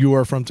tell them you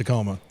are from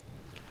Tacoma?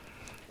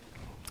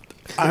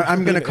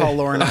 I'm going to call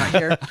Lauren out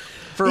here.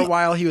 For a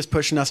while, he was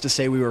pushing us to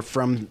say we were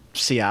from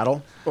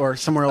Seattle or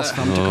somewhere else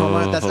from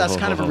Tacoma. That's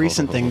kind of a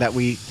recent thing that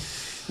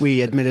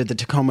we admitted the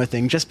Tacoma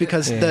thing, just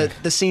because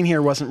the scene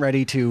here wasn't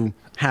ready to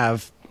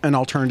have an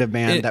alternative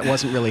band that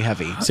wasn't really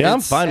heavy. See,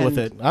 I'm fine with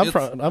it.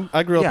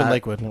 I grew up in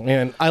Lakewood,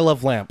 and I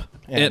love Lamp.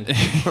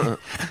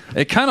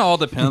 It kind of all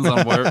depends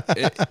on where.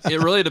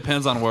 It really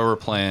depends on where we're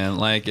playing.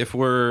 Like if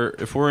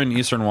we're in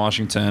Eastern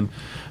Washington,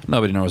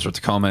 nobody knows where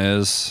Tacoma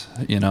is.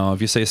 You know,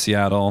 if you say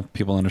Seattle,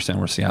 people understand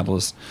where Seattle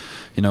is.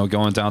 You know,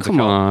 going down to Come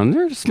on,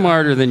 they're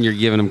smarter than you're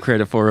giving them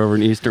credit for over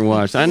in Eastern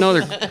Washington. I know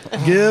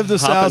they're give the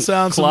South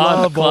Sound some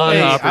love, boy.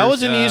 Hey, I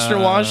was in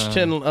Eastern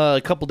Washington a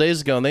couple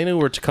days ago, and they knew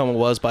where Tacoma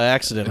was by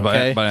accident.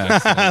 Okay, by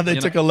accident. They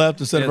took a left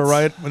instead of a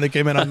right when they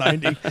came in on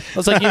 90. I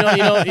was like, you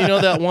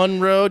know that one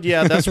road?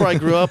 Yeah, that's where I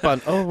grew up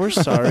on. Oh, we're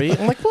sorry.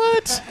 I'm like,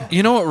 what?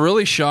 You know what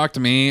really shocked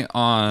me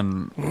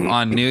on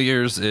New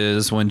Year's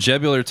is when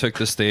Jebular took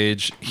the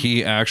stage,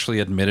 he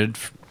actually admitted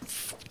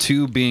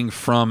to being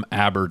from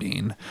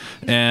Aberdeen,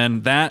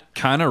 and that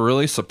kind of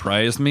really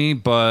surprised me.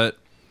 But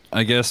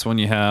I guess when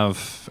you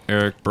have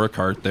Eric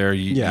Brookhart there,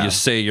 you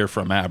say you're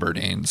from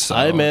Aberdeen. So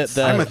I admit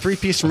that I'm a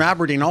three-piece from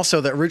Aberdeen. Also,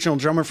 the original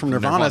drummer from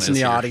Nirvana's in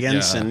the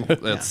audience, and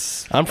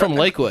I'm from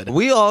Lakewood.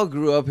 We all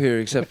grew up here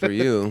except for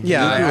you.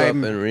 Yeah, you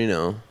grew up in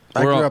Reno.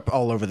 I grew up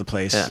all over the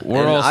place. Yeah.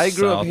 I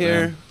grew up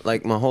here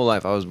like my whole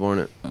life. I was born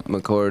at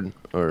McCord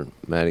or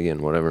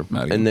Madigan, whatever.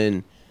 And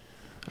then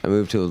I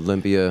moved to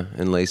Olympia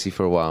and Lacey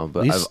for a while,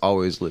 but I've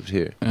always lived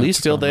here. At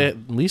least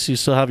you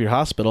still have your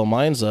hospital.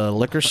 Mine's a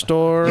liquor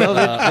store. Liquor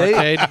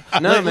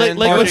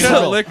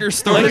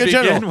store to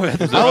begin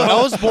with.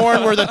 I was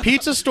born where the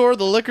pizza store,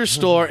 the liquor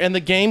store, and the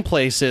game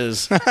place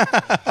is.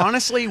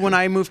 Honestly, when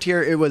I moved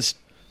here, it was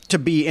to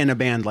be in a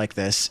band like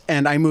this,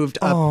 and I moved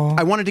up.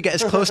 I wanted to get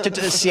as close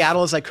to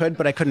Seattle as I could,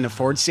 but I couldn't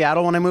afford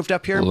Seattle when I moved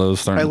up here.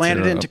 I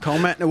landed in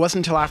Tacoma, and it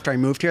wasn't until after I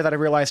moved here that I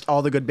realized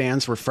all the good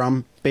bands were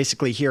from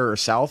basically here or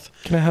south.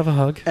 Can I have a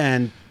hug?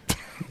 And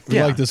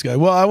we like this guy.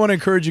 Well, I want to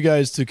encourage you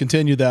guys to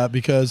continue that,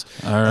 because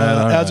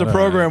as a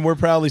program, we're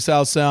proudly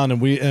South Sound,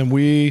 and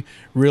we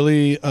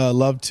really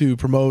love to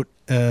promote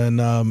and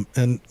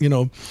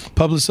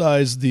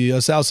publicize the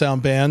South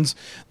Sound bands.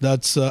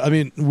 That's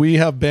we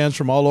have bands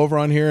from all over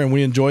on here, and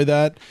we enjoy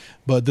that.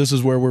 But this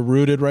is where we're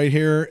rooted right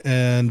here,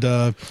 and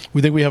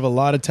we think we have a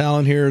lot of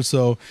talent here.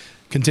 So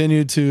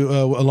continue to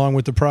along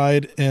with the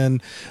Pride.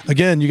 And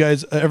again, you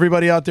guys,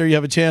 everybody out there, you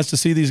have a chance to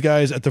see these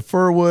guys at the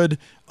Furwood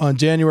on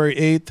January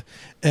 8th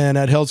and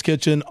at Hell's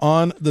Kitchen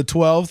on the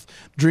 12th.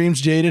 Dreams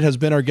Jaded has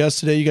been our guest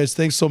today. You guys,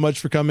 thanks so much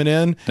for coming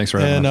in. Thanks for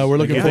having us. And we're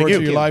looking forward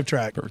to your live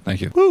track. Perfect.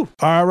 Thank you. Woo.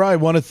 All right.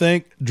 Want to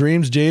thank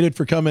Dreams Jaded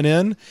for coming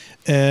in.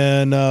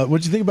 And what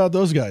did you think about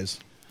those guys?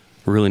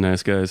 Really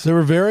nice guys. They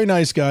were very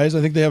nice guys.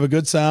 I think they have a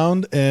good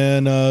sound,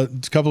 and a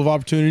couple of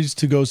opportunities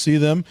to go see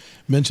them.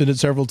 Mentioned it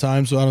several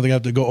times, so I don't think I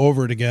have to go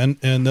over it again.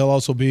 And they'll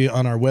also be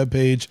on our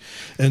webpage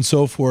and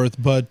so forth.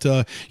 But,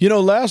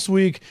 last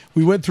week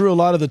we went through a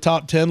lot of the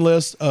top 10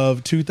 lists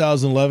of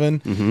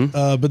 2011,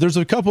 but there's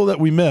a couple that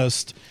we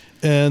missed.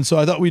 And so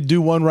I thought we'd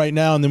do one right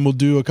now, and then we'll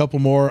do a couple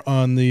more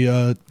on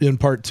the in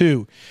part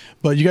 2.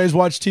 But you guys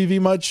watch TV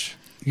much?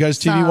 You guys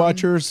TV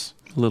watchers?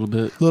 A little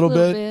bit. Little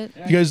bit.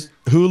 You guys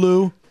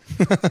Hulu?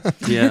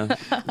 Yeah,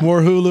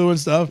 more Hulu and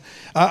stuff.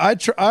 I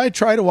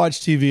try to watch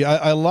TV.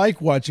 I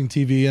like watching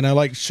TV and I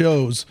like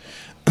shows,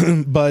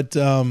 but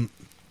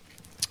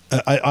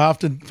I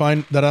often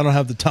find that I don't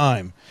have the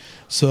time.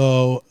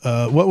 So,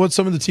 what's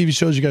some of the TV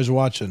shows you guys are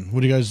watching?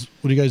 What are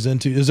you guys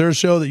into? Is there a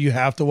show that you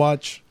have to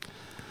watch?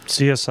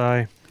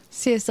 CSI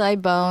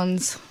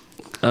Bones.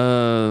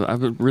 I've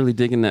been really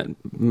digging that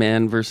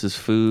Man versus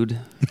Food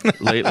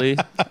lately.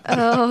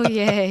 Oh,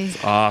 yay.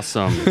 It's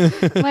awesome.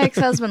 My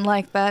ex-husband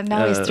liked that.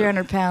 Now he's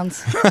 300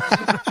 pounds.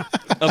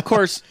 Of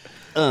course,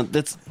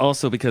 that's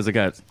also because I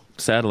got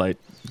satellite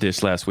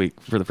dish last week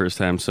for the first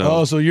time.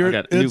 So so you're I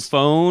got a new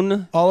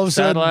phone. All of a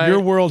sudden, satellite.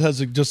 your world has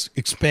just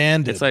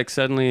expanded. It's like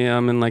suddenly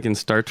I'm in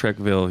Star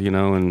Trekville,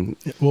 and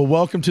well,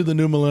 welcome to the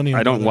new millennium.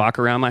 I don't brother. walk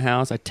around my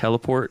house. I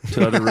teleport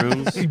to other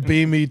rooms.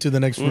 Beam me to the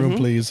next room,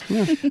 please.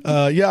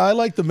 I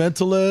like The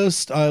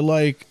Mentalist. I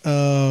like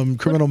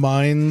Criminal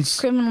Minds.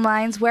 Criminal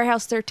Minds,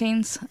 Warehouse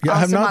 13's. Yeah, I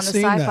have awesome not on the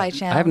seen Sci-Fi that.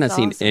 Channel. I have not It's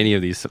seen awesome. any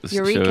of these shows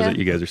Eureka. that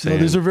you guys are saying.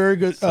 No, these are very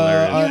good.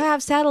 hilarious. You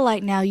have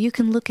satellite now. You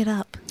can look it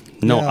up.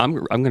 No, Yeah. I'm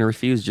going to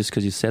refuse just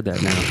because you said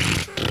that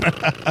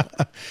now.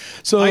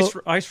 So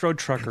Ice Road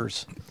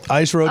Truckers.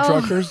 Ice Road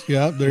Truckers.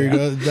 Yeah, there you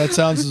go. That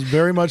sounds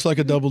very much like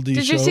a Double D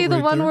Did show. you see the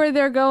right one there. where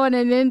they're going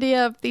in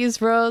India up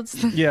these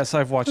roads? Yes,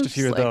 I've watched a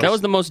few of Just like- those. That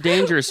was the most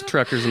dangerous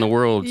truckers in the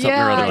world. Something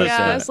or other like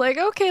that. It's like,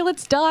 okay,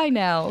 let's die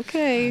now.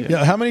 Okay.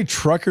 Yeah, how many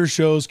trucker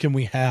shows can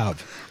we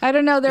have? I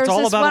don't know. There's all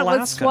this about one with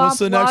Alaska. swamp What's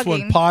the next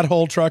logging. one?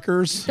 Pothole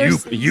Truckers.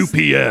 There's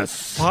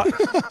UPS.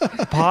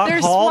 Pot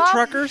There's haul swamp-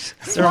 truckers?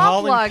 They're swamp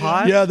hauling logging.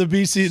 pot? Yeah, the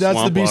BC. That's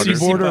Swamp the BC loggers.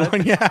 border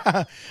one.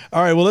 Yeah.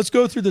 All right. Well, let's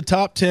go through the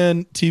top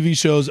 10 TV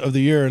shows of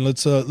the year, and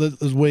let's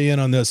weigh in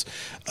on this.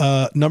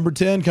 Number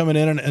 10 coming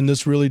in, and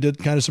this really did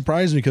kind of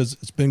surprise me because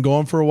it's been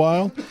going for a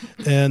while,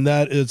 and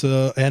that is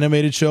a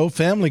animated show,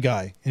 Family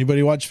Guy.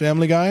 Anybody watch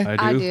Family Guy?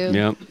 I do.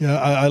 Yep. Yeah,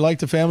 I like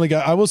the Family Guy.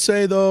 I will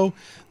say though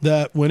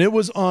that when it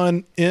was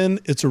on in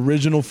its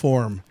original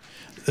form,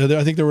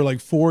 I think there were like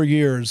 4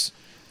 years,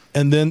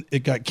 and then it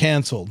got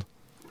canceled,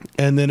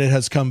 and then it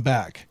has come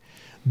back.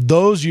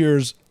 Those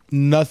years,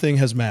 nothing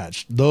has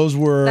matched. Those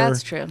were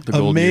That's true. The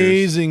gold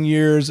amazing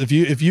years. If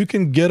you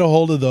can get a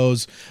hold of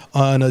those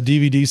on a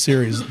DVD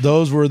series,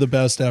 those were the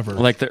best ever.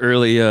 Like the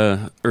early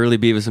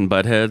Beavis and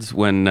Buttheads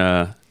when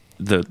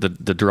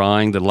the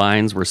drawing, the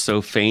lines were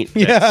so faint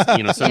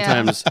that,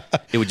 sometimes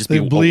it would just be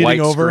They're a bleeding white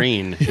over.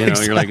 screen.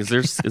 You're like, is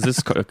this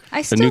I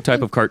a still new type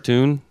think- of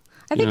cartoon?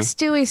 I think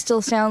Stewie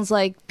still sounds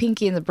like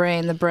Pinky and the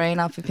Brain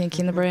off of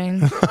Pinky and the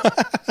Brain.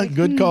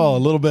 Good call, a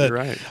little bit. You're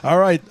right. All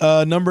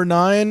right, number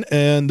 9,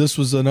 and this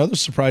was another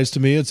surprise to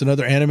me. It's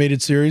another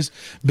animated series,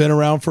 been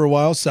around for a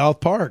while. South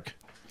Park.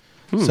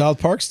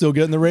 South Park's still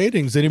getting the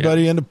ratings.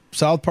 Anybody into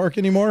South Park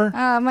anymore?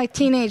 My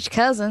teenage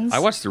cousins. I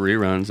watch the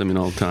reruns.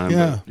 All the time.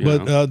 Yeah,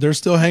 but they're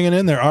still hanging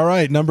in there. All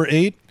right, number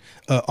 8,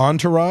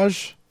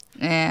 Entourage.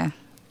 Yeah.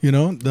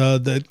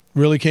 That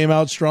really came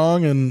out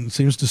strong and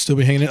seems to still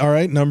be hanging in. All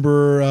right,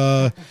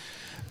 number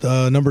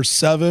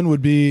 7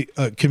 would be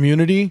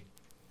Community.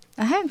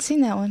 I haven't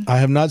seen that one. I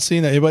have not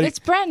seen that. Anybody? It's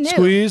brand new.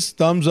 Squeeze,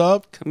 thumbs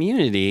up.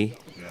 Community.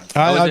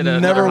 I've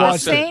never Well,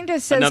 watched it. Saint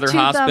just says Another 2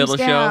 hospital thumbs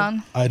show?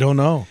 down. I don't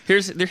know.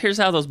 Here's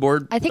how those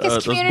board. I think it's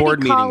those community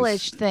board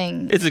college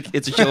meetings. thing.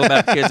 It's a show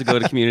about kids that go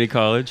to community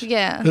college.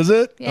 Yeah. Is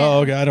it? Yeah. Oh,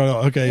 okay. I don't know.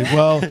 Okay.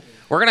 Well,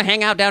 We're going to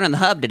hang out down in the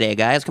hub today,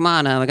 guys. Come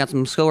on. We got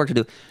some schoolwork to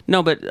do.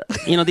 No, but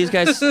these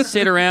guys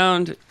sit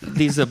around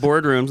these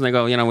boardrooms and they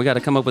go, we got to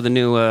come up with a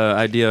new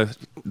idea,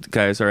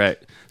 guys. All right.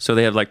 So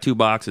they have like 2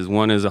 boxes.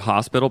 One is a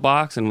hospital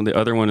box, and the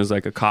other one is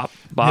like a cop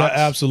box.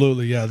 yeah,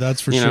 absolutely. Yeah,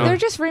 that's for You know. sure. They're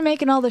just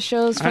remaking all the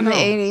shows I from the know.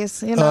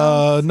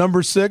 80s.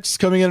 Number 6,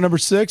 coming in at number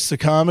 6, a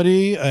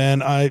comedy,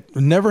 and I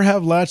never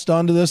have latched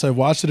onto this. I've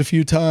watched it a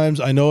few times.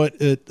 I know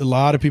it. A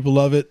lot of people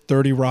love it.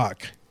 30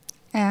 Rock.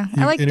 Yeah.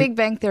 I like any- Big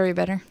Bang Theory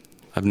better.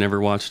 I've never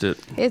watched it.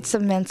 It's a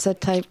Mensa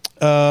type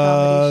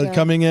comedy show.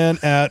 Coming in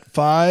at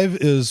 5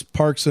 is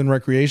Parks and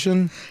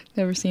Recreation.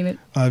 Never seen it.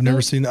 I've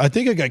never seen. I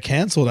think it got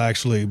canceled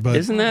actually, but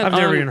Isn't that? I've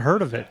never on- even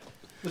heard of it.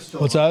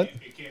 what's that?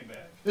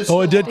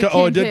 Oh, it did.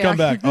 Oh, it did come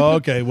back. back. Oh,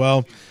 okay.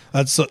 Well,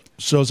 that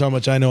shows how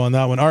much I know on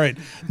that one. All right,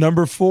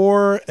 number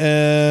 4,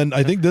 and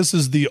I think this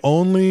is the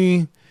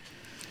only.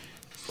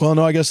 Well,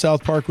 no, I guess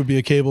South Park would be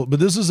a cable, but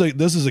this is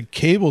a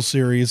cable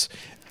series.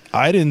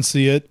 I didn't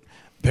see it.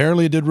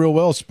 Apparently, it did real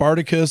well.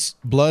 Spartacus,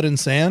 Blood and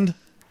Sand.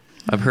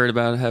 I've heard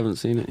about it. Haven't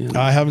seen it yet.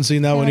 I haven't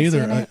seen that one Haven't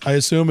either. seen it. I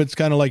assume it's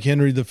kind of like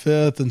Henry V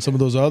and some of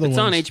those other It's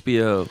ones. on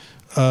HBO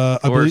I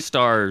or believe,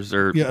 Stars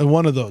or yeah,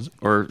 one of those.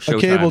 or A Showtime.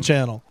 cable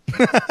channel.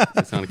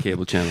 It's on a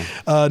cable channel.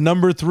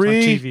 Number On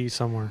 3, TV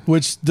somewhere.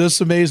 which this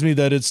amazed me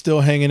that it's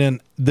still hanging in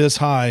this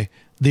high.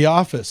 The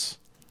Office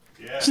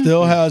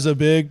still has a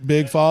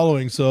big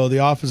following, so The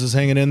Office is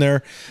hanging in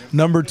there.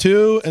 Number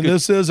 2, and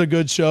this is a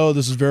good show.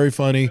 This is very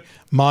funny.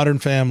 Modern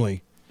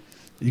Family.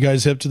 You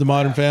guys hip to the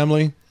Modern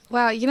Family?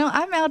 Wow,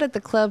 I'm out at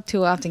the club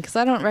too often because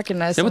I don't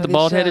recognize Is that some with of the these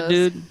bald-headed shows.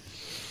 dude?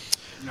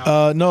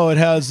 No, it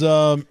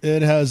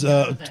has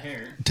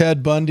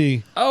Ted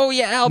Bundy. Oh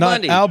yeah, Al Not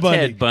Bundy. Al Bundy.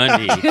 Ted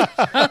Bundy.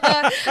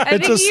 I It's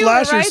think a you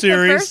slasher were right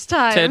series. The first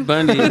time. Ted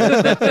Bundy.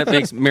 That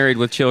makes Married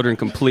with Children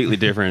completely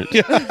different.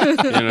 You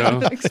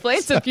know.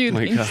 Explains a few my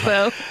things God.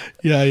 though.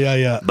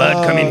 Yeah.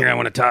 Bud, come in here. I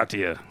want to talk to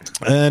you.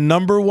 And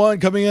number 1,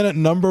 coming in at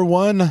number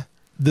 1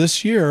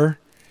 this year,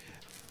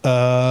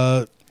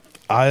 I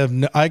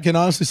can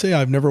honestly say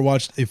I've never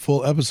watched a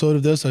full episode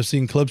of this. I've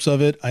seen clips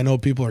of it. I know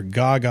people are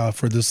gaga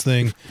for this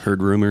thing.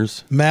 Heard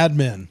rumors. Mad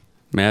Men.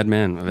 Mad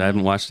Men. I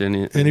haven't watched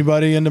any.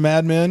 Anybody into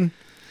Mad Men?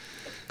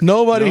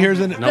 Nobody hears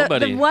it.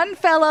 Nobody. The one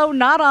fellow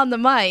not on the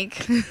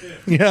mic.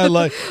 Yeah,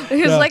 like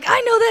he was like, I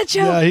know that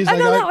joke. Yeah, he's I like,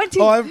 know that one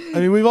too. I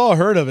mean, we've all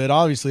heard of it.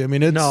 Obviously, I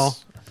mean,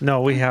 it's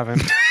No, we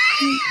haven't.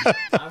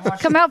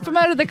 Come out from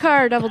under the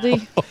car, Double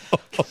D.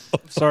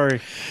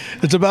 Sorry.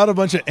 It's about a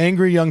bunch of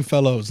angry young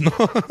fellows.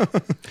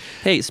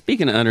 Hey,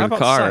 speaking of under How the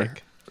about car,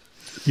 Psych?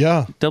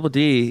 Yeah. Double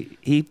D,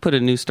 he put a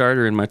new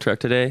starter in my truck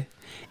today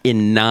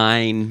in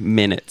 9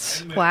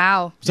 minutes.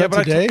 Wow. Is that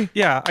but today?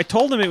 I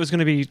told him it was going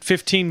to be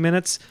 15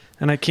 minutes,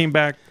 and I came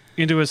back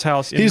into his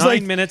house in He's 9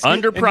 like, minutes.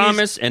 Under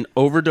promise and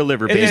over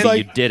deliver, And baby. he's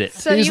like- You did it.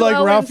 So He's you like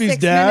owe him Ralphie's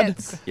 6 dad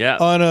minutes. Yeah.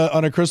 on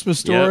a Christmas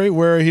Story, Yep.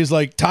 where he's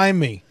like, time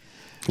me.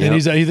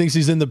 And Yep. he thinks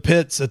he's in the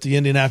pits at the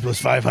Indianapolis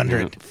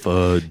 500.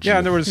 Fudge. Yeah,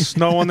 and there was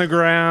snow on the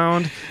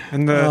ground,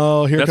 and the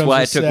Oh, here That's comes why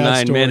the it took sad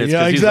 9 story. minutes,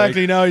 Yeah, 'cause he's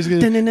exactly. like- Now he's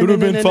going to, it would have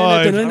been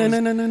 5.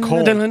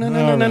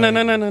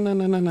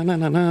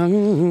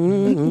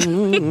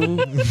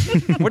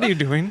 what are you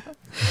doing?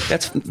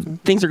 That's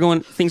things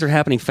are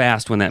happening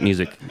fast when that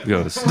music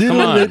goes. Come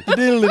on.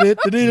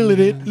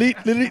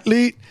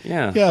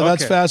 Yeah. Yeah,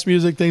 that's Okay. fast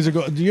music. Things are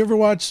going. Do you ever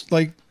watch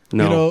like?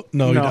 No. You know,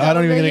 no, No. I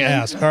don't even Television.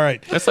 ask. All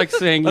right. That's like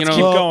saying, Let's you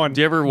keep know, going.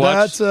 do you ever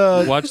watch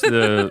That's, watch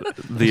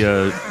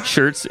the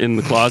shirts in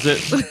the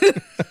closet?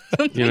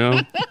 You know?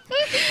 All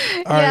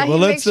Yeah, right. Well,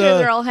 he let's. makes sure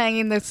they're all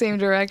hanging the same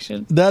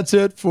direction. That's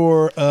it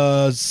for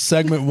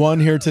segment 1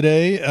 here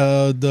today.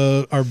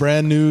 Our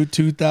brand new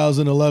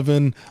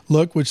 2011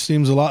 look, which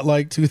seems a lot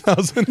like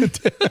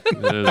 2010.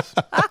 It is.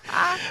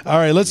 All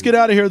right, let's get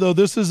out of here, though.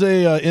 This is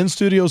a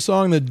in-studio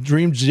song that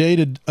Dream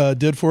Jaded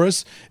did for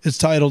us. It's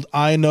titled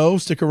I Know.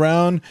 Stick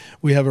around.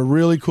 We have a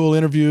really cool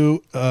interview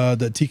that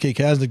TK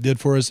Kaznick did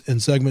for us in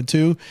segment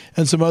 2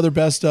 and some other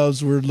best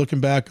ofs. We're looking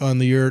back on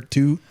the year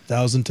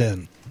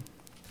 2010.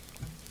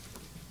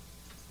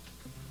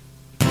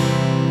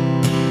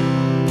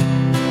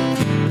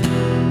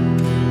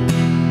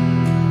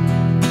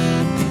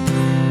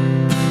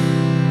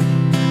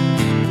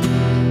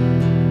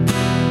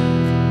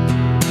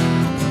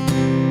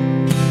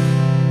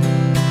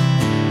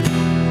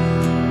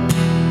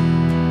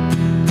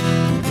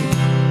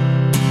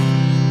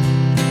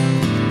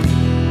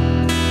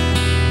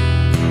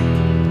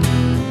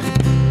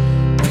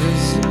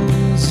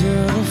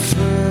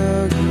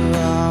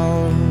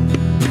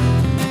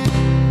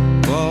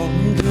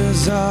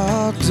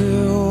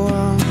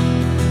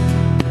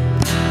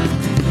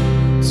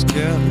 It's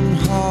getting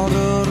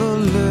harder to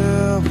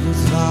live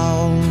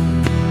without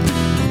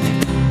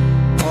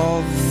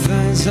all the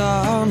things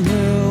I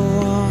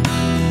knew.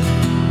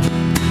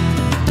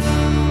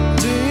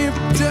 Deep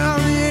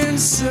down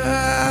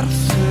inside, I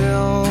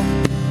feel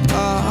I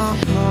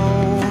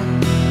know.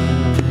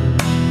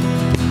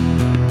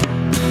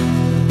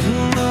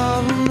 And I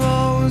don't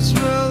always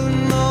really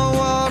know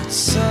what to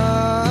say.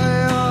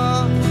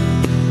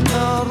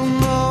 I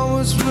don't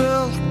always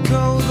really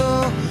go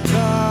the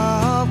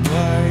right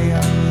way.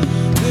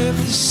 If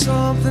there's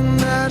something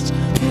that's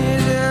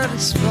needed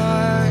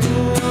explained,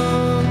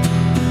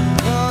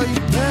 well, you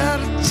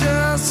better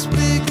just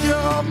speak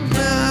your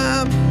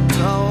mind,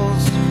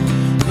 'cause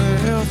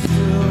we're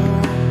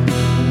through.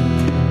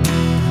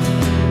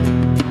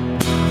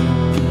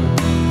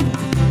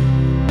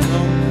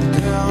 Going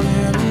down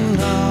in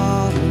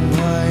another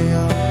way.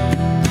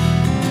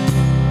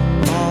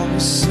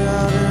 Always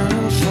setting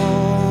and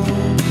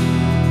falling.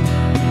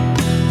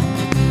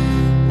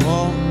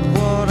 Well,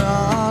 what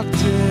I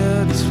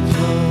did to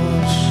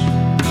push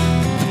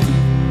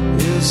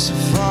is so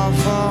far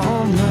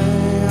from me.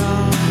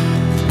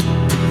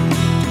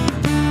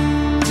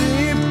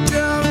 Deep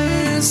down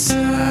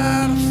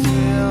inside, I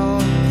feel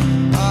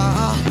I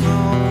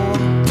know.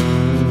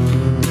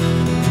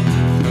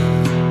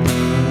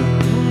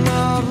 And I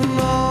don't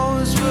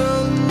always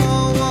really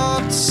know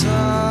what to say.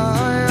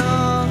 I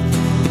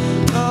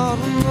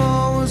don't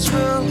always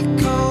really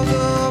go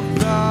the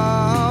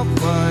right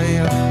way.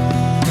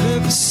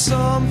 If it's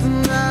something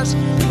that's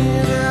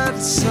needed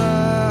to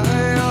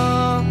say,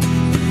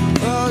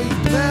 well, you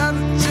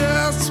better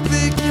just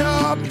speak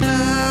your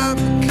mind,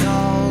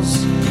 because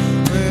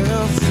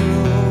we're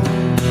through.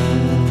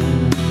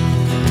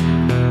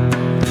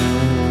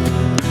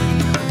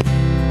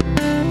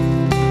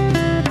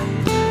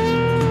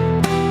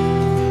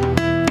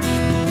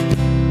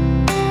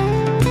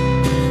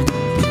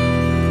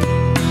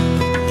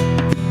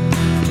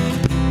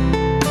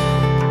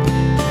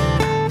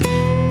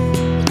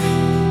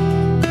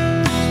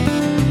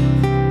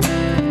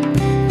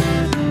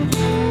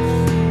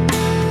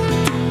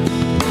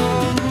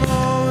 I don't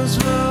always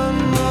really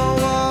know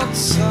what to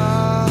say.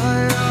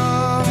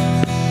 I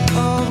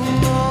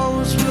don't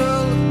always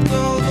really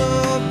go the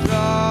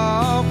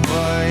right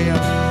way.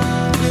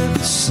 If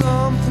there's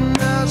something